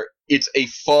two where it's a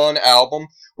fun album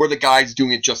where the guy's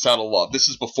doing it just out of love. This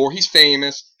is before he's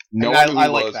famous. No And one knew who I he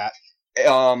like was. that.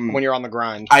 When When you're on the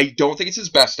grind. I don't think it's his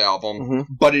best album, Mhm.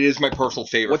 but it is my personal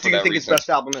favorite. What for do you that think reason. his best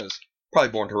album is? Probably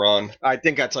Born to Run. I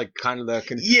think that's like kind of the...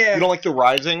 Yeah. You don't like The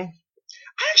Rising?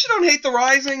 I actually don't hate The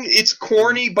Rising. It's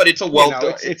corny, but it's a well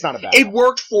done. It's not a bad It album.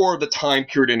 worked for the time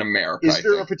period in America. Is I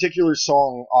there a think. particular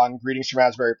song on Greetings from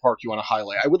Asbury Park you want to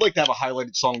highlight? I would like to have a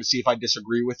highlighted song to see if I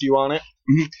disagree with you on it.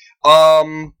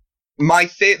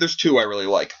 There's two I really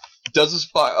like. Does this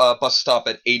bus stop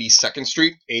at 82nd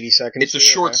Street? 82nd. It's a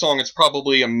short song. It's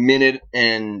probably a minute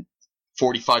and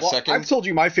 45 seconds. I've told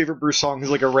you my favorite Bruce song is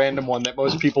like a random one that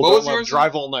most people What don't was love. yours?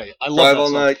 Drive All Night. I love Drive that All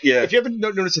song. Night. Yeah. If you haven't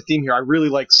noticed a theme here, I really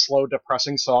like slow,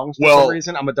 depressing songs for Well, some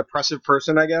reason. I'm a depressive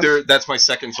person, I guess. That's my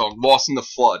second song. Lost in the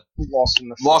Flood. Lost in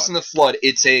the Lost in the Flood.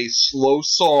 It's a slow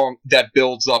song that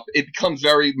builds up. It becomes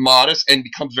very modest and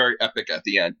becomes very epic at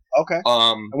the end. Okay.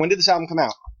 And when did this album come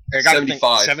out? I gotta think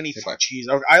 75. 75.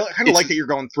 Jeez. I kind of like that you're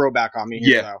going throwback on me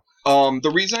here, Yeah. though. The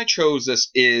reason I chose this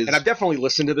is, And I've definitely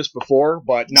listened to this before,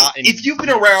 but not in... if you've been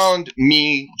around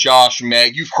me, Josh,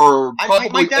 Meg, you've heard probably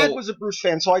my dad all- was a Bruce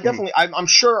fan, so I definitely... I'm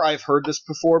sure I've heard this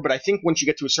before, but I think once you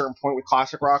get to a certain point with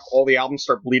classic rock, all the albums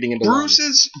start bleeding into one.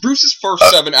 Bruce's first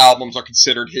 7 albums are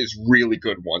considered his really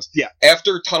good ones. Yeah.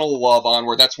 After Tunnel of Love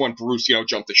onward, that's when Bruce,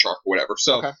 jumped the shark or whatever.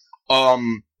 So, Okay.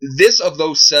 this of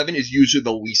those 7 is usually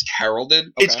the least heralded.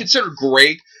 Okay. It's considered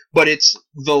great, but it's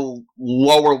the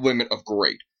lower limit of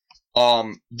great.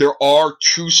 There are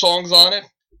 2 songs on it.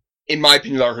 In my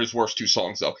opinion, are his worst 2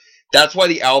 songs, though. That's why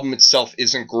the album itself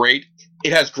isn't great.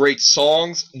 It has great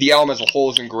songs. The album as a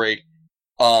whole isn't great.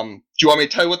 Do you want me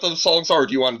to tell you what those songs are, or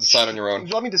do you want to decide on your own?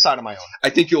 Let me decide on my own. I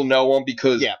think you'll know them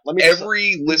because Yeah, let me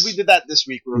every We list. did that this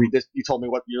week where you told me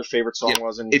what your favorite song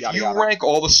was, and If yada, you yada. rank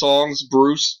all the songs,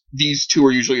 Bruce, these 2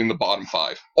 are usually in the bottom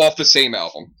 5 off the same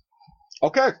album.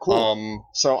 Okay, cool.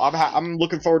 So I'm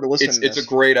looking forward to listening to It's this. a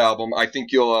great album. I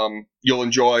think you'll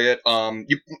enjoy it.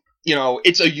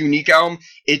 It's a unique album.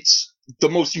 It's the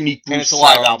most unique Bruce And it's a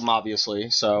live sound. album, obviously,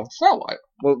 so... It's not live.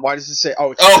 Well, why does it say...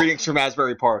 Oh, it's Oh. Greetings from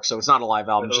Asbury Park, so it's not a live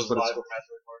album. It's Those just what it's... live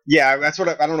Asbury Park. Yeah, that's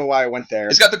what I don't know why I went there.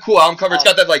 It's got the cool album cover. It's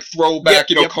got that like throwback,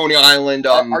 Yep. Coney Island.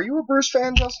 Are you a Bruce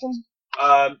fan, Justin?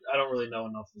 I don't really know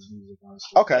enough of his music,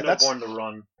 honestly. Okay, I know that's- Born to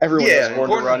Run. Everyone Yeah, is Born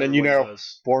Born to Run, and you know,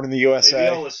 Born in the USA.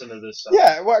 Maybe I'll listen to this.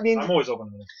 Yeah, well, I mean... I'm always open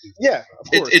to this. Yeah,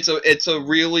 of course. It's a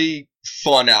really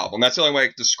fun album. That's the only way I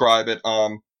can describe it.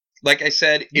 Like I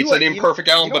said, You it's like- an imperfect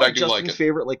album, You know but I what do like Justin's it.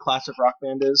 favorite like classic rock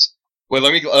band is? Wait,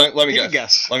 let me Take a guess.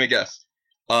 guess. Let me guess.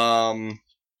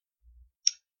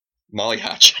 Molly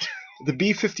Hatchet. The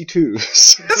B-52s.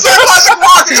 It's a classic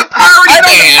rock. It's a parody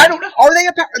band. I don't know. Are they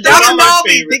a... They're They're not a my novelty.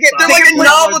 favorite They get song. like a They're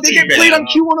not novelty. my They get favorite played played on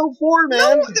on Q104,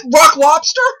 man. Rock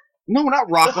Lobster. No, not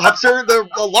Rock Lobster. The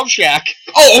Love Shack.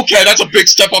 Oh, okay, that's a big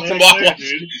step up from Rock Lobster.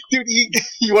 Dude,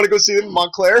 you want to go see them in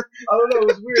Montclair? I don't know. It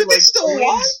was weird. Dude, they still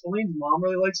alive? Elaine's mom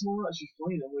really likes him a lot. She's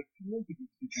playing. I'm like,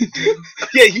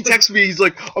 Yeah, he texted me. He's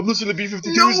like, I'm listening to B-52s,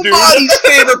 dude. Nobody's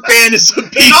favorite band is the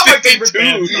B-52s. not my favorite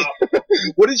band. Stop.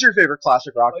 What is your favorite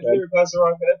classic rock My band? favorite classic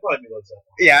rock band. I'd probably be Led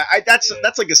Zeppelin. Yeah,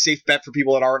 that's like a safe bet for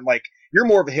people that aren't like. You're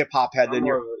more of a hip hop head I'm than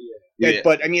more you're. of a- Yeah.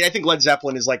 But I mean, I think Led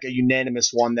Zeppelin is like a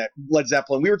unanimous one. That Led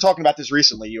Zeppelin. We were talking about this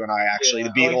recently, you and I actually. Yeah,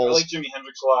 The Beatles. I like Jimi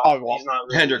Hendrix a lot. Oh, well, he's not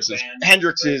really Hendrix a is- band.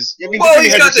 Hendrix is. I mean, Well, the Jimi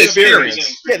he's got Hendrix the experience.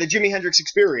 experience. Yeah, the Jimi Hendrix Yeah,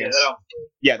 experience. that album's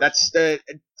Yeah, that's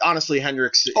honestly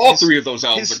Hendrix. All his- three of those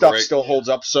albums His are stuff great. still holds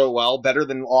up so well, better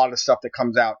than a lot of stuff that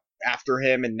comes out after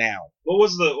him and now. What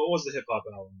was the hip hop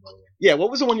album, by the way? Yeah,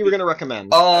 what was the one you were going to recommend?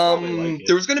 probably like it.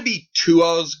 There was going to be two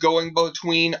I was going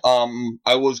between.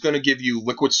 I was going to give you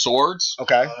Liquid Swords,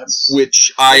 Okay. That's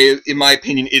which in my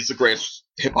opinion, is the greatest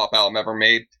hip hop album ever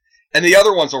made. And the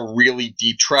other one's a really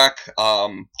deep track,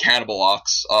 Cannibal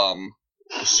Ox,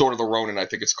 Sort of the Ronin, I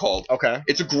think it's called. Okay.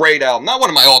 It's a great album. Not one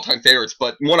of my all-time favorites,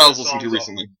 but one I was listening to Songs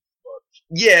recently.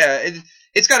 Yeah,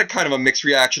 it's got a kind of a mixed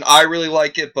reaction. I really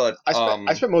like it, but I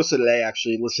spent most of the day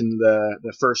actually listening to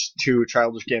the first two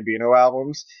Childish Gambino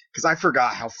albums because I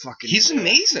forgot how fucking. he's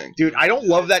amazing. Dude, I don't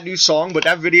love that new song, but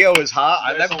that video is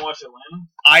hot. You guys don't watch Atlanta?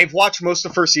 I've watched most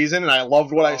of the first season and I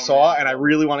loved what I Oh, saw, man. and I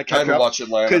really want to I catch haven't up. watched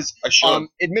Atlanta. 'Cause, I should.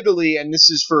 Admittedly, and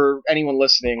this is for anyone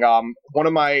listening, one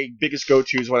of my biggest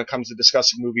go-tos when it comes to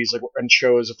discussing movies and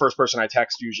shows, the first person I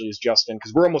text usually is Justin,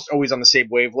 because we're almost always on the same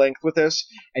wavelength with this,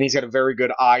 and he's got a very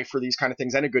good eye for these kind of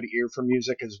things and a good ear for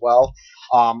music as well.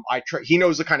 He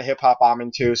knows the kind of hip-hop I'm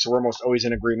into, so we're almost always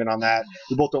in agreement on that.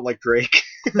 We both don't like Drake.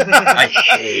 I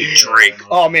hate Drake.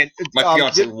 Oh man, My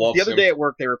fiance loves the other him. day at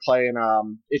work they were playing.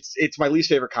 It's my least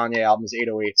favorite Kanye album is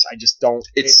 808s. I just don't.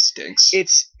 It stinks.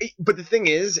 But the thing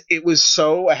is, it was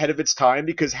so ahead of its time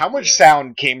because how much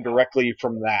sound came directly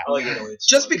from that? I like it. It's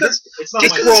Just fun. because- it's not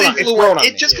Just my because grown on- favorite. it's grown on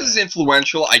me. it's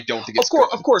influential, I don't think it's good.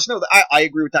 Of course, no, I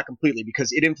agree with that completely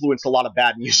because it influenced a lot of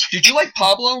bad music. Did you like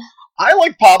Pablo? I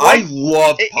like Pablo. I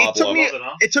loved It Pablo. took me- Love it,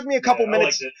 huh? It took me a couple Yeah,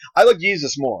 minutes. I liked it. I like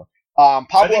Jesus more. I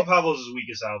Pablo. think Pablo's his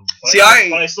weakest album. But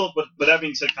See, but that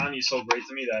being said, Kanye's so great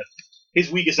to me that his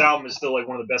weakest album is still like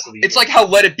one of the best of the year. It's like how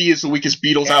Let It Be is the weakest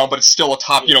Beatles album, but it's still a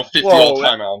top, 50 Whoa,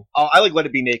 all-time album. I like Let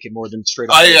It Be Naked more than Straight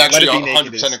Up. I Let actually It Be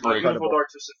Naked 100% is agree. Beautiful incredible. Dark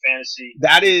Twisted Fantasy.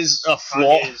 That is a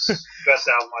flaw. Kanye's best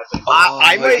album, I think.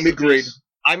 I might agreed.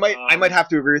 I might have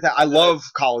to agree with that. I love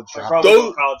College I'd Dropout. probably Those-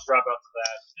 go College Dropout to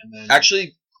that, and then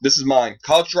Actually, this is mine.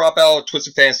 College Dropout,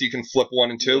 Twisted Fantasy, you can flip 1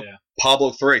 and 2. Yeah.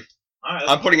 Pablo 3. All right,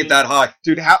 I'm putting it that high.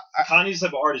 Dude, Kanye's the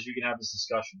type of artist we can have this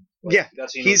discussion. Like, Yeah,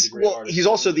 that's he knows a great artist. he's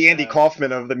also the Andy Yeah.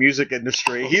 Kaufman of the music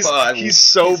industry. He's He's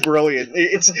so brilliant.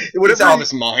 It's It's whatever. out of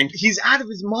his mind. He's out of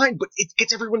his mind, but it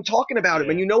gets everyone talking about him.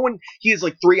 Yeah. And you know when he has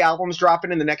like 3 albums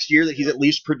dropping in the next year that he's at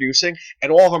least producing,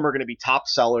 and all of them are going to be top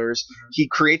sellers. He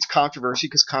creates controversy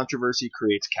because controversy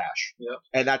creates cash. Yep.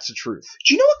 And that's the truth.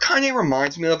 Do you know what Kanye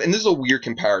reminds me of? And this is a weird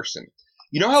comparison.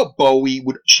 You know how Bowie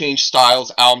would change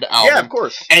styles album to album? Yeah, of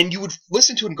course. And you would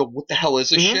listen to it and go, what the hell is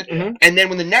this shit? mhm. And then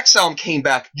when the next album came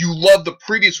back, you loved the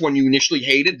previous one you initially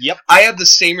hated. Yep. I have the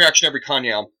same reaction every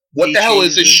Kanye album. What He the hell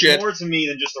is changes this He's shit? more to me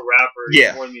than just a rapper. Yeah.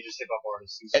 He's more than me just hip hop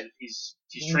artist.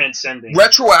 He's transcending.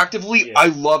 Retroactively, Yeah. I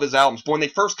love his albums. But when they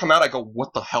first come out, I go,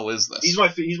 what the hell is this? He's my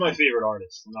favorite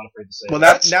artist. I'm not afraid to say.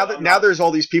 Well, it. now there's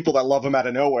all these people that love him out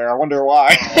of nowhere. I wonder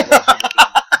why.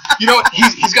 You know what?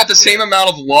 He's got the same amount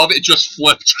of love, it just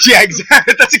flipped. Yeah,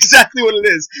 exactly. That's exactly what it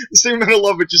is. The same amount of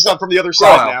love, but just not from the other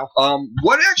side now.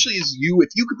 What actually is if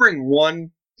you could bring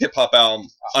one hip hop album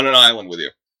on an island with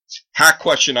you? Hack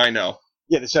question, I know.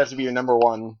 Yeah, this has to be your number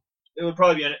one. It would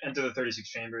probably be Enter the 36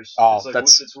 Chambers. Oh, it's like,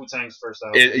 that's- it's Wu-Tang's first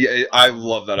album. I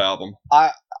love that album.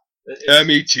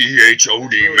 It's METHOD,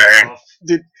 really man.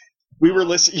 tough. We were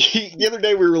listening the other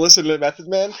day. We were listening to Method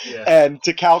Man, Yeah. and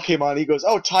Cal came on. He goes,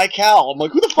 "Oh, Ty Cal." I'm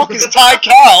like, "Who the fuck is Ty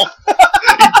Cal?"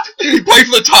 He played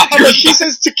for the I'm like, Tigers. he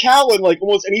says to Cal in like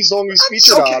almost any song he's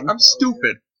featured on. I'm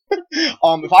stupid.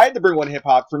 If I had to bring one hip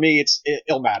hop, for me, it's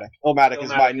Illmatic. Illmatic is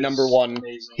my number one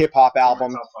amazing. hip hop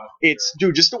album. Top 5. It's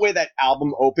dude, just the way that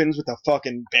album opens with a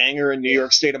fucking banger in New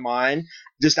York State of Mind,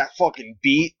 just that fucking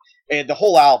beat, and the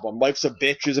whole album, Life's a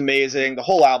Bitch, is amazing. The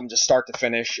whole album, just start to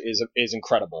finish, is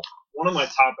incredible. one of my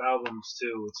top albums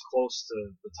too. It's close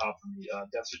to the top for me.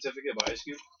 Death Certificate by Ice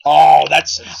Cube. Oh,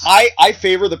 I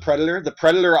favor the Predator. The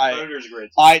Predator, Predator's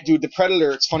great. Dude, the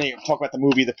Predator. It's funny talk about the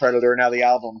movie The Predator, now the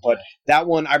album, but that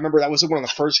one I remember that was one of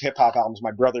the first hip hop albums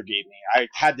my brother gave me. I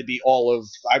had to be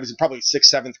I was in probably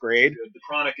 6th, 7th grade. The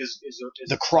Chronic is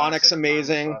the Chronic's classic,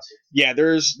 amazing. Yeah,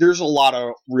 there's a lot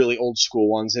of really old school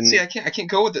ones. And see, I can't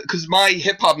go with it because my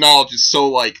hip hop knowledge is so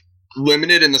like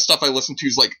limited, and the stuff I listen to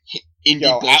is like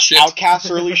indie bullshit. Outkast's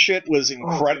early shit was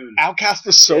incredible. Outkast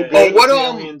was so good. Oh, what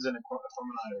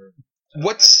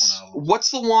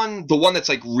what's the one that's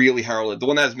like really heralded? The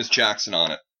one that has Miss Jackson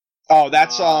on it. Oh,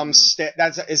 that's is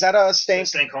that a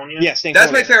Stankonia? Yeah, Stankonia.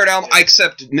 That's my favorite album. I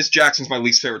accept Miss Jackson's my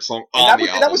least favorite song on the album.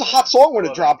 And that was a hot song when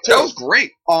it dropped too. That was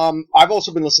great. I've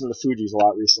also been listening to Fugees a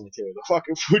lot recently too. The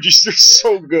fucking Fugees, they're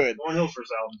so good. Lauryn Hill's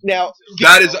first album. Now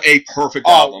that is a perfect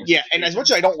album. Yeah, and as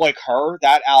much as I don't like her,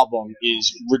 that album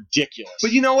is ridiculous.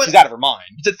 But you know what? She's out of her mind.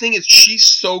 The thing is, she's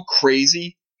so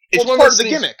crazy. It's part of the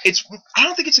gimmick. I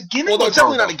don't think it's a gimmick. Well, no, it's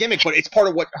definitely not a gimmick, but it's part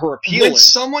of what her appeal is. When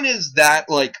someone is that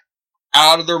like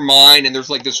out of their mind and there's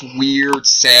like this weird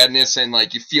sadness and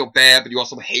like you feel bad but you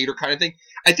also hate her kind of thing,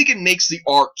 I think it makes the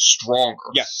art stronger.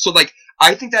 Yes. So like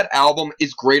I think that album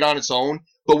is great on its own,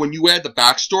 but when you add the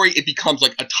backstory, it becomes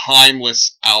like a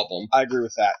timeless album. I agree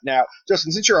with that. Now,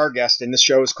 Justin, since you're our guest and this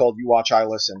show is called You Watch, I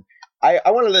Listen, I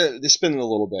wanted to spin it a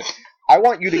little bit. I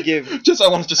want you to give... I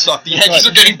wanted to suck. The Yankees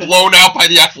are getting blown out by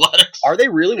the Athletics. Are they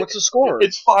really? What's the score?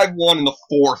 It's 5-1 in the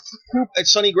 4th.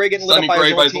 It's Sonny Gray getting lit up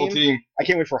by his whole team? I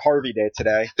can't wait for Harvey Day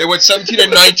today. They went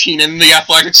 17-19, and the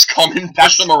Athletics come and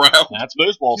push them around. That's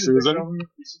baseball season.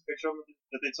 You see the picture of him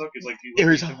that they took? It's like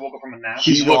he woke up from a nap.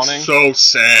 He looks so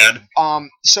sad.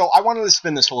 So I wanted to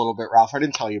spin this a little bit, Ralph. I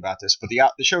didn't tell you about this, but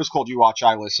the show is called You Watch,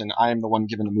 I Listen. I am the one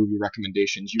giving the movie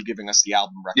recommendations, you giving us the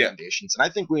album recommendations. Yeah. And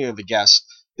I think we have a guest.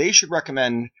 They should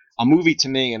recommend a movie to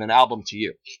me and an album to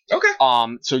you. Okay.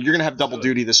 So you're gonna have double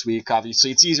duty this week.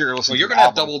 Obviously, it's easier to listen. Well, you're to gonna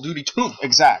have double duty too.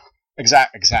 Exact.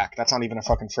 That's not even a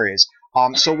fucking phrase.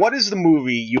 So what is the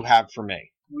movie you have for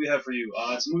me? We have for you.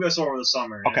 It's a movie I saw over the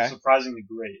summer. Okay. It's surprisingly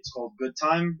great. It's called Good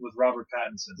Time with Robert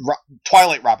Pattinson.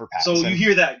 Twilight Robert Pattinson. So you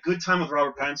hear that Good Time with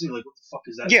Robert Pattinson, you're like, what the fuck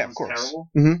is that? Yeah, of course. Terrible.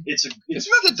 Mm-hmm. Isn't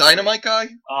that the Dynamite guy?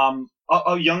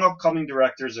 Young upcoming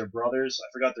directors are brothers. I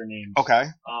forgot their names. Okay.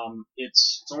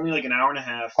 It's only like an hour and a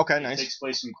half. Okay, nice. It takes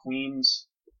place in Queens.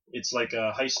 It's like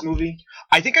a heist movie.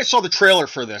 I think I saw the trailer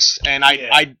for this, and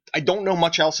I don't know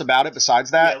much else about it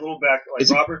besides that. Yeah, a little back. Like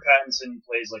Robert Pattinson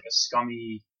plays like a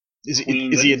scummy. Is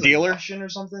he a dealer? Like Russian or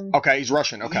something? Okay, he's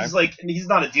Russian. Okay. He's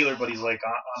not a dealer, but he's like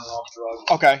on and off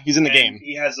drugs. Okay, he's in the game.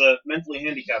 He has a mentally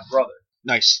handicapped brother.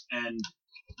 Nice. And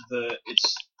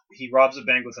he robs a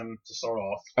bank with him to start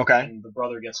off. Okay. And the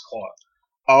brother gets caught.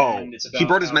 Oh, he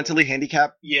brought his mentally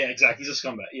handicapped? Yeah, exactly. He's a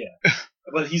scumbag, yeah.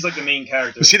 But he's like the main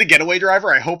character. Was he the getaway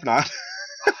driver? I hope not.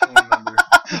 I don't remember.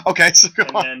 Okay, so go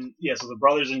on. And then, so the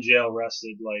brother's in jail,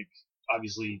 arrested, like,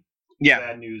 obviously,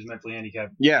 bad news, mentally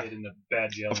handicapped kid in a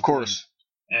bad jail. Of course.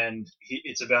 And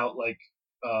it's about, like,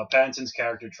 Pattinson's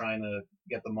character trying to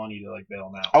get the money to, like, bail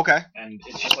him out. Okay. And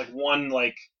it's just, like, one,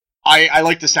 like... I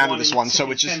like the sound of this one.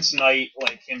 So it's intense night,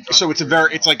 like him. So it's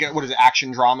it's like what is it,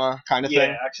 action drama kind of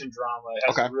thing? Yeah, action drama.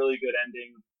 It has a really good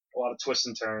ending. A lot of twists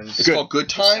and turns. It's called Good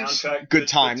Times. Good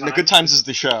Time. The Good Times is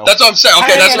the show. That's what I'm saying.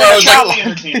 Okay, that's what I was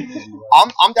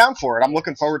like. I'm down for it. I'm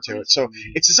looking forward to it. So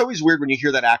it's just always weird when you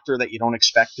hear that actor that you don't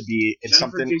expect to be in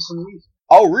something.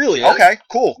 Oh, really? Yeah. Okay,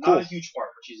 cool. Not a huge part,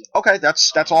 but she's in it. Okay,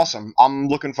 that's awesome. I'm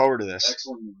looking forward to this.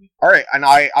 Excellent movie. All right, and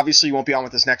I obviously won't be on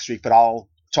with this next week, but I'll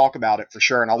talk about it for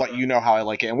sure, and I'll let you know how I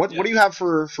like it. And what do you have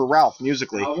for Ralph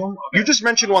musically? You just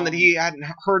mentioned one that he hadn't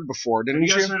heard before, didn't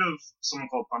you? Have you guys heard of someone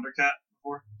called Thundercat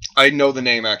before? I know the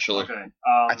name actually. Okay.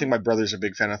 I think my brother's a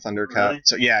big fan of Thundercat. Really?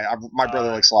 So yeah, my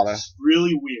brother likes a lot of. It's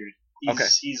really weird. Okay.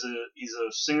 He's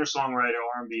a singer-songwriter,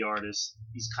 R&B artist.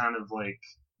 He's kind of like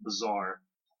bizarre.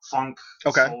 Funk,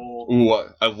 soul. Ooh,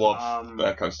 I love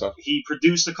that kind of stuff. He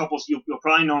produced a couple. You'll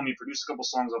probably know him. He produced a couple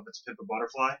songs of It's Pip a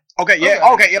Butterfly. Okay,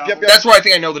 yeah, okay, yep. That's where I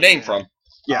think I know the name from.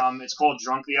 Yeah. It's called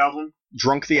Drunk the album.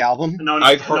 Drunk the album? No,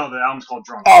 the album's called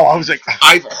Drunk. Oh, I was like,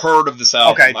 I've heard of this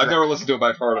album. Okay, I've never listened to it,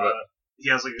 but I've heard of it. He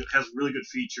has really good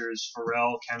features.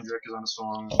 Pharrell, Kendrick is on a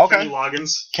song. Okay.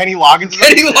 Kenny Loggins.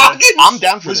 I'm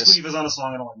down for this. Wiz Khalifa is on a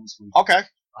song. I don't like Wiz Khalifa. Okay.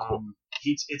 Cool.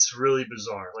 It's really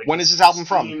bizarre. Like, when is this album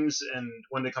from? And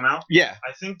when they come out? Yeah.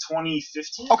 I think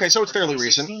 2015. Okay, so it's fairly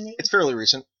recent. It's fairly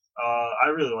recent. I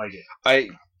really like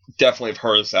it. definitely have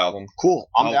heard this album. Cool.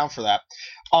 I'm down for that.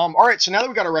 All right, so now that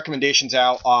we've got our recommendations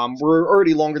out, we're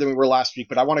already longer than we were last week,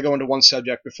 but I want to go into one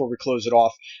subject before we close it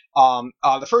off.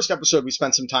 The first episode, we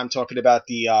spent some time talking about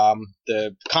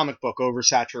the comic book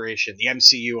oversaturation, the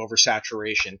MCU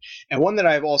oversaturation. And one that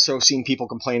I've also seen people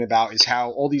complain about is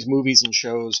how all these movies and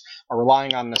shows are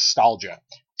relying on nostalgia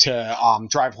to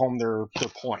drive home their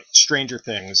point. Stranger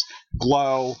Things,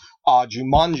 Glow,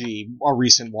 Jumanji, a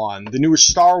recent one, the newest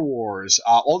Star Wars,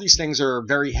 all these things are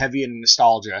very heavy in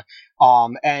nostalgia.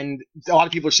 And a lot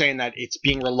of people are saying that it's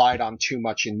being relied on too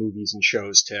much in movies and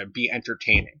shows to be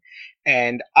entertaining.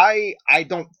 And I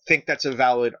don't think that's a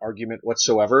valid argument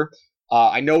whatsoever.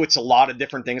 I know it's a lot of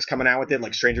different things coming out with it,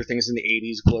 like Stranger Things in the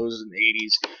 80s, Glows in the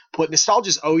 80s, but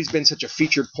nostalgia's always been such a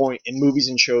featured point in movies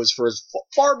and shows for as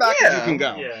far back as you can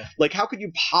go. Yeah. Like, how could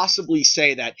you possibly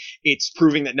say that it's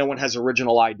proving that no one has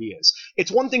original ideas?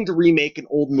 It's one thing to remake an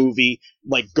old movie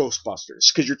like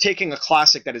Ghostbusters, because you're taking a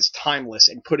classic that is timeless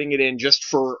and putting it in just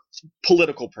for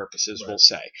political purposes, we'll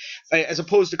say, as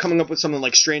opposed to coming up with something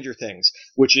like Stranger Things,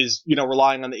 which is,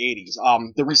 relying on the 80s.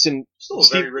 The recent... Still a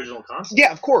very original concept.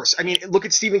 Yeah, of course. I mean, look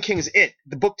at Stephen King's It.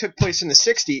 The book took place in the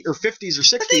 60s or 50s or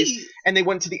 60s, and they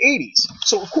went to the 80s.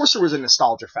 So, of course, there was a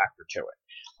nostalgia factor to it.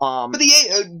 But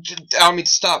I don't mean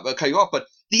to stop, cut you off, but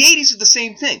the 80s is the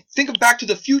same thing. Think of Back to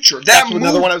the Future. That's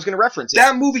another one I was going to reference.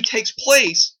 That movie takes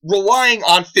place relying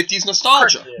on 50s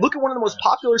nostalgia. Yeah. Look at one of the most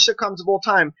popular sitcoms of all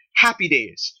time, Happy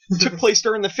Days. Took place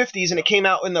during the 50s, and it came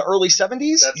out in the early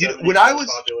 70s.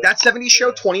 That 70s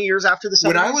show, 20 years after the 70s.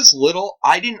 When I was little,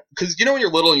 I didn't... Because when you're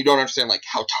little and you don't understand like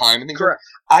how time and things Correct.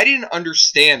 I didn't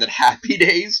understand that Happy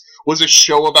Days was a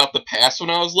show about the past when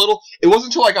I was little. It wasn't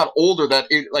until I got older that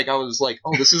I was like,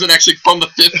 oh, this isn't actually from the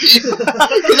 50s.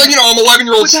 Because I'm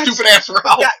 11-year-old stupid ass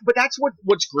Ralph. But that's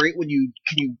what's great when you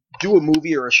do a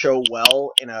movie or a show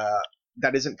well in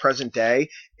that isn't present day,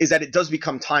 is that it does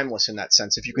become timeless in that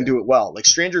sense if you can do it well. Like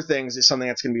Stranger Things is something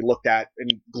that's going to be looked at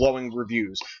in glowing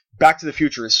reviews. Back to the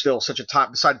Future is still such a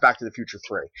time, besides Back to the Future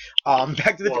 3.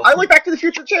 I like Back to the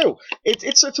Future too.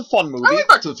 It's a fun movie. I like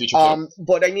Back to the Future too.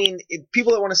 But I mean,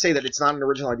 people that want to say that it's not an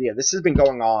original idea, this has been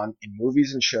going on in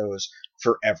movies and shows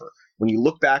forever. When you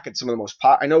look back at some of the most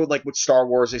I know, like with Star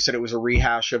Wars, they said it was a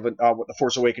rehash of what The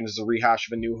Force Awakens is a rehash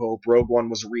of A New Hope. Rogue One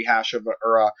was a rehash of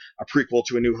a prequel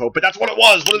to A New Hope. But that's what it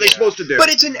was. What are they supposed to do? But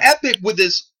it's an epic with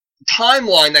this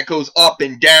timeline that goes up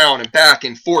and down and back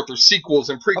and forth. There's sequels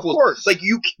and prequels. Of course. Like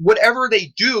whatever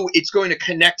they do, it's going to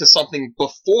connect to something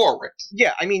before it.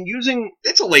 Yeah, I mean,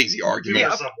 it's a lazy argument. Yeah,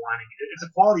 stop whining. If the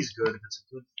quality's good, if it's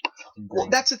a good fucking thing. Well,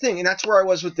 that's the thing, and that's where I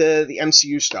was with the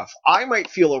MCU stuff. I might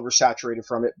feel oversaturated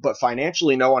from it, but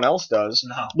financially, no one else does.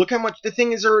 No. Look how much the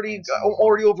thing is already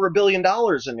over $1 billion.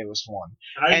 The newest one.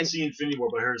 And I didn't see Infinity War,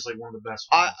 but I heard it's like one of the best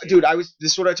ones. Dude,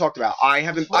 this is what I talked about.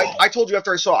 I told you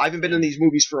after I haven't been in these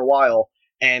movies for a while.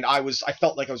 And I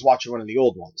felt like I was watching one of the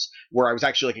old ones, where I was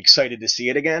actually excited to see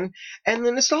it again. And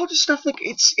the nostalgia stuff,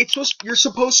 you're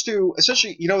supposed to,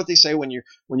 especially, what they say when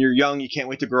you're young, you can't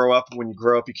wait to grow up. When you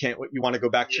grow up, you want to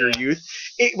go back to your youth.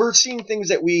 We're seeing things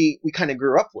that we kind of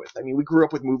grew up with. I mean, we grew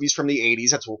up with movies from the 80s.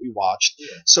 That's what we watched.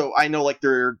 Yeah. So I know, like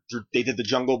they did the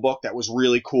Jungle Book. That was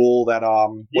really cool. That that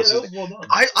was well done.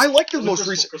 I like the most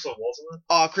recent. Christoph Waltz in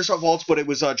that? Christoph Waltz, but it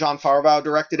was John Favreau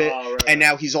directed it, right. And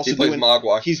now he's also doing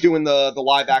Mogwai. He's doing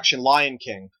the live action Lion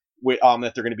King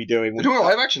that they're going to be doing. They're doing a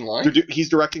live action Lion? He's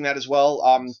directing that as well.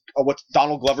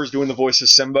 Donald Glover's doing the voice of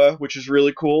Simba, which is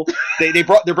really cool. They're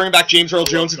bringing back James Earl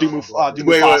Jones to do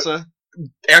Mufasa.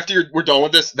 After we're done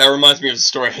with this, that reminds me of a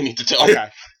story I need to tell you. Okay.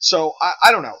 So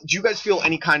I don't know. Do you guys feel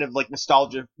any kind of like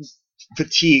nostalgia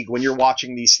fatigue when you're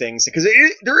watching these things? Because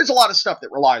there is a lot of stuff that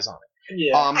relies on it.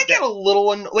 Yeah, I get a little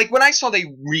like when I saw they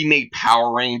remade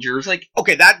Power Rangers. Like,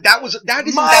 okay, that isn't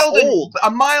that old. A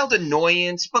mild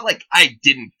annoyance, but like I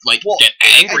didn't get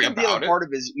angry about it. The other part of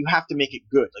it is you have to make it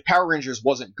good. Like Power Rangers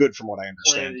wasn't good from what I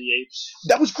understand. Planet of the Apes.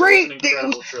 That was great.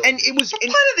 Planet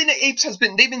of the Apes has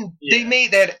been they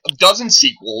made that a dozen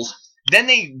sequels. Then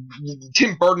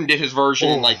Tim Burton did his version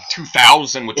in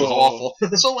 2000, which was awful.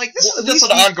 So this is an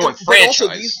ongoing franchise. But also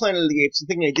these Planet of the Apes, the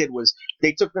thing they did was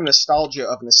they took the nostalgia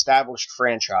of an established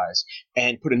franchise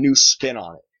and put a new spin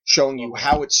on it, showing you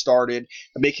how it started,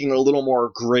 making it a little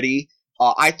more gritty.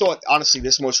 I thought honestly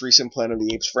this most recent Planet of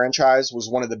the Apes franchise was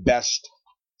one of the best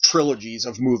trilogies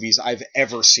of movies I've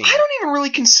ever seen. I don't even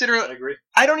really consider it. I agree.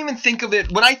 I don't even think of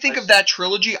it. When I think of that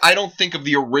trilogy, I don't think of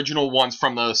the original ones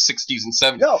from the 60s and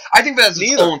 70s. No. I think that's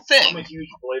its own thing. I'm a huge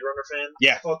Blade Runner fan.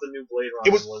 Yeah. I thought the new Blade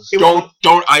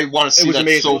Runner I want to see that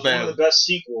amazing. so It was bad. one of the best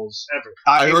sequels ever.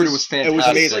 I heard it was fantastic. It was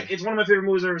amazing. It's one of my favorite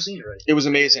movies I've ever seen already. It was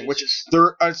amazing.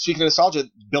 Speaking of nostalgia,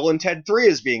 Bill and Ted 3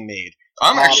 is being made.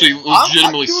 I'm actually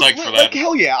legitimately psyched for that. Like,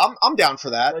 hell yeah, I'm down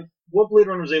for that. Like, what Blade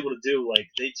Runner was able to do, like,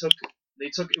 they took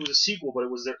it was a sequel, but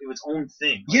it was its own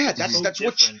thing. Like, Yeah,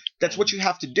 that's what you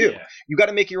have to do. Yeah. You got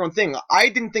to make your own thing. I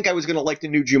didn't think I was gonna like the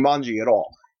new Jumanji at all,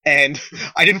 and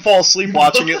I didn't fall asleep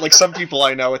watching it like some people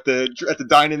I know at the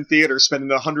dine-in theater, spending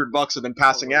 $100 and then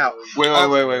passing out.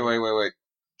 Wait.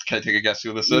 Can I take a guess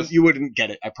who this is? You wouldn't get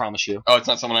it, I promise you. Oh, it's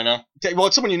not someone I know? Well,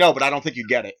 it's someone you know, but I don't think you'd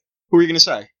get it. Who are you gonna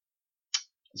say?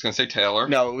 I was going to say Taylor.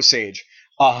 No, it was Sage.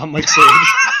 Mike Sage.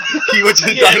 He went to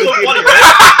the Yeah, dine-in it's so theater. funny,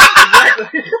 right?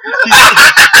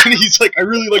 Exactly. And he's like, I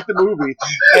really like the movie.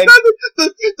 And the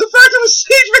fact that it was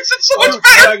Sage makes it so much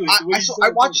better! Exactly. I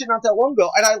watched it not that long ago,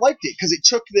 and I liked it because it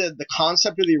took the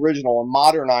concept of the original and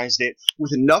modernized it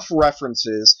with enough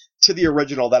references to the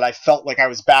original that I felt like I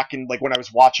was back in, like, when I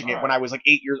was watching it when I was like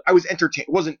 8 years. I was entertained.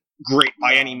 It wasn't great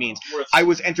by any means. I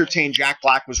was entertained. Jack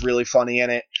Black was really funny in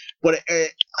it, but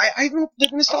I don't the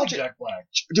nostalgia. Jack Black.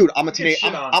 Dude, I'm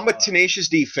a Tenacious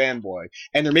D fanboy,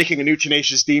 and they're making a new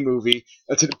Tenacious D movie,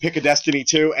 to Pick a Destiny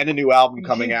 2, and a new album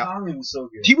coming King out. Kong was so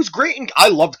good. He was great, and I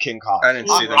loved King Kong. I didn't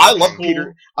see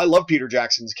that. I love Peter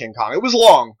Jackson's King Kong. It was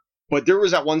long, but there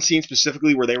was that one scene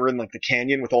specifically where they were in like the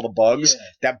canyon with all the bugs. Yeah.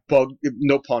 That bug,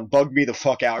 no pun, bugged me the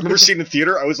fuck out. I remember seeing it in the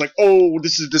theater. I was like, oh,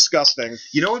 this is disgusting.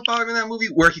 You know what bothered me in that movie?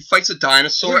 Where he fights a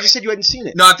dinosaur. You said you hadn't seen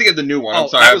it. No, I think of the new one. I'm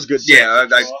sorry. That was good. Yeah,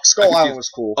 Skull Island was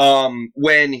cool.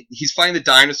 When he's fighting the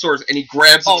dinosaurs and he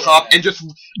grabs the Oh, top yeah. and just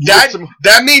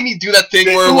that made me do that thing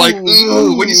where like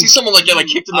when you see someone like get like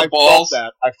kicked in the balls.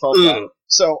 I felt that.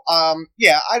 So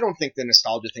yeah, I don't think the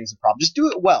nostalgia thing's a problem. Just do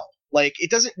it well. Like,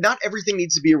 it doesn't. Not everything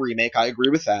needs to be a remake. I agree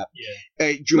with that.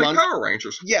 Yeah. Like Power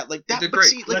Rangers. Yeah, like that. They did But great.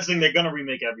 see, like, That's the thing, they're gonna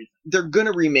remake everything. they're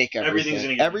gonna remake everything. Everything's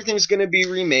gonna Everything's gonna be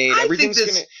remade. I Everything's think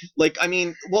this- gonna like. I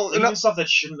mean, well, Even stuff that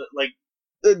shouldn't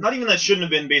not even that shouldn't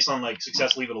have been based on like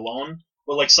success, leave it alone.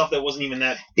 But like stuff that wasn't even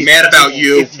that Mad About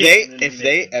You. if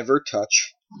they ever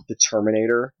touch the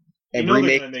Terminator and they're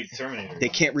remake, gonna make Terminator. they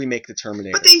can't remake the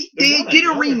Terminator. But they They're gonna-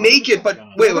 didn't remake it. But they're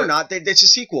Wait, they're not. It's a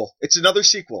sequel. It's another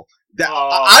sequel. That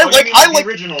the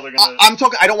original. They're gonna. I'm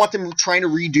talking. I don't want them trying to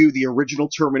redo the original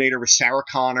Terminator with Sarah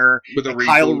Connor, with a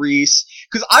Kyle reboot. Reese,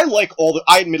 because I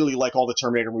admittedly like all the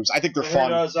Terminator movies. I think they're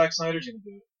fun. Zack Snyder's gonna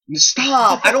do it.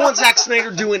 Stop! I don't want Zack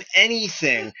Snyder doing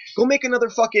anything. Go make another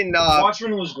fucking.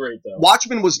 Watchmen was great though.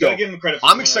 Watchmen was Gotta dope. give him credit.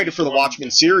 I'm excited for the Watchmen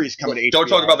series coming to HBO. Don't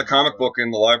talk about the comic book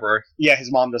in the library. Yeah,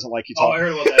 his mom doesn't like you Oh, I talking.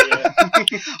 heard about that.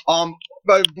 Yeah.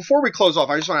 But before we close off,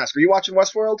 I just want to ask: are you watching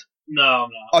Westworld? No.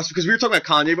 Because we were talking about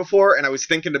Kanye before, and I was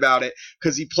thinking about it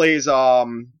because he plays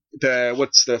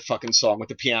what's the fucking song with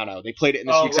the piano? They played it in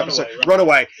this week's episode.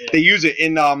 Runaway. Yeah. They use it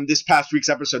in this past week's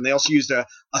episode. And they also used a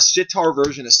sitar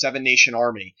version of Seven Nation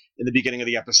Army in the beginning of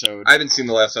the episode. I haven't seen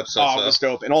the last episode. It was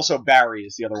dope. And also Barry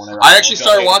is the other one. I actually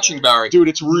started watching Barry. Dude,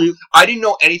 it's real. I didn't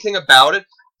know anything about it,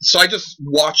 so I just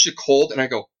watched it cold, and I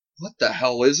go, "What the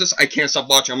hell is this?" I can't stop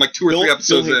watching. I'm like 2 or 3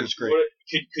 episodes in. Great.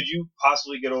 Could you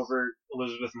possibly get over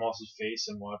Elizabeth Moss's face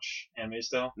and watch Handmaid's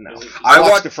Tale? No. Is it- I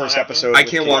watched not the first happening? episode. I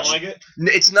can't You watch don't like it?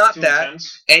 It's not Too that.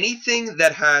 intense? Anything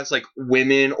that has like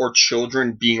women or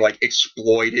children being like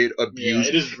exploited, Yeah, abused,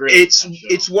 it is really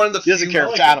it's one of the He doesn't few. care I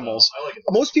if like it's it, animals. though. I like it.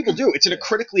 Most people do. It's in a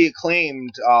critically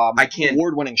acclaimed, I can't-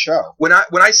 award-winning show. When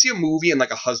I see a movie and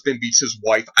like a husband beats his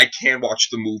wife, I can't watch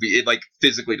the movie. It like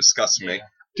physically disgusts me. Yeah.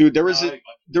 Dude, there was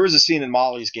a scene in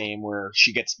Molly's game where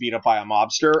she gets beat up by a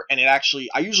mobster, and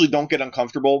I usually don't get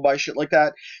uncomfortable by shit like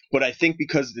that, but I think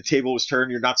because the table was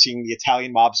turned, you're not seeing the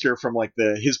Italian mobster from like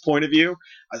his point of view.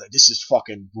 I was like, this is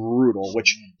fucking brutal,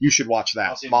 which you should watch I'll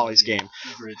that, see Molly's it. game.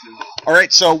 It's great, too. All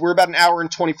right, so we're about an hour and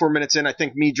 24 minutes in. I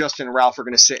think me, Justin, and Ralph are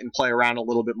going to sit and play around a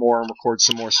little bit more and record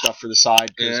some more stuff for the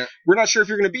side, because Yeah. we're not sure if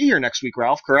you're going to be here next week,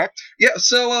 Ralph, correct? Yeah.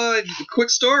 So, quick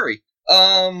story.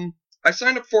 I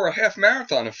signed up for a half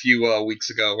marathon a few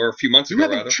weeks ago, or a few months You ago,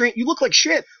 haven't rather. trained. You look like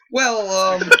shit.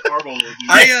 Well, Carbo will do.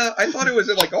 I thought it was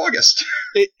in like August.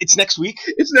 It's next week.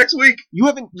 It's next week. You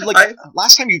haven't,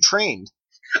 last time you trained.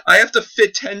 I have to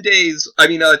fit 10 days. I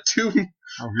mean,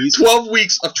 12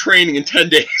 weeks of training in 10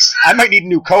 days. I might need a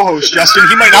new co-host, Justin.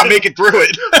 He might not make it through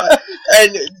it.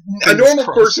 And a normal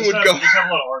person would go, Just have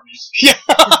a lot of Arby's. Yeah.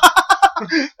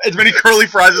 As many curly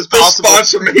fries as they'll possible.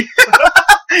 sponsor me.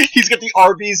 He's got the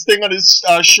Arby's thing on his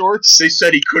shorts. They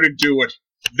said he couldn't do it.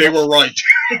 They were right.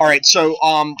 All right, so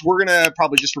we're gonna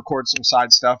probably just record some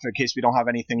side stuff in case we don't have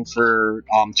anything for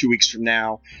 2 weeks from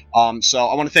now. So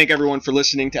I want to thank everyone for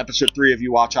listening to episode 3 of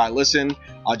You Watch I Listen.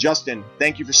 Justin,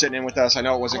 thank you for sitting in with us. I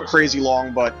know it wasn't crazy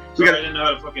long, but Sorry, I didn't know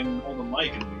how to fucking hold a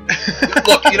mic.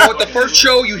 Look, you know what? The first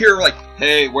show you hear like,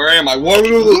 "Hey, where am I?"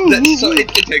 So it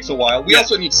takes a while. We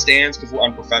also need stands because we're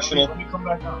unprofessional. Let me come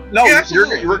back on. no, Yeah,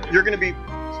 you're absolutely. gonna be.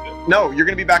 No, you're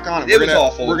gonna be back on. It was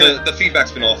awful. The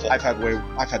feedback's been awful. I've had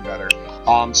better.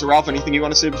 So Ralph, anything you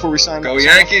want to say before we sign? Go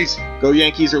Yankees! Go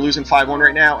Yankees are losing 5-1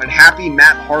 right now, and happy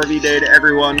Matt Harvey Day to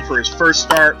everyone for his first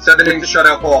start. 7-inning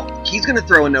shutout ball. He's gonna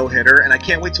throw a no-hitter, and I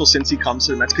can't wait till Cincy comes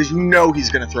to the Mets because you know he's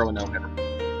gonna throw a no-hitter.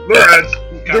 The Reds.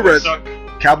 The Reds suck.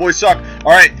 Cowboys suck.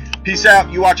 All right, peace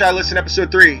out. You watch, I listen.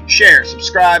 Episode 3. Share,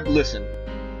 subscribe, listen.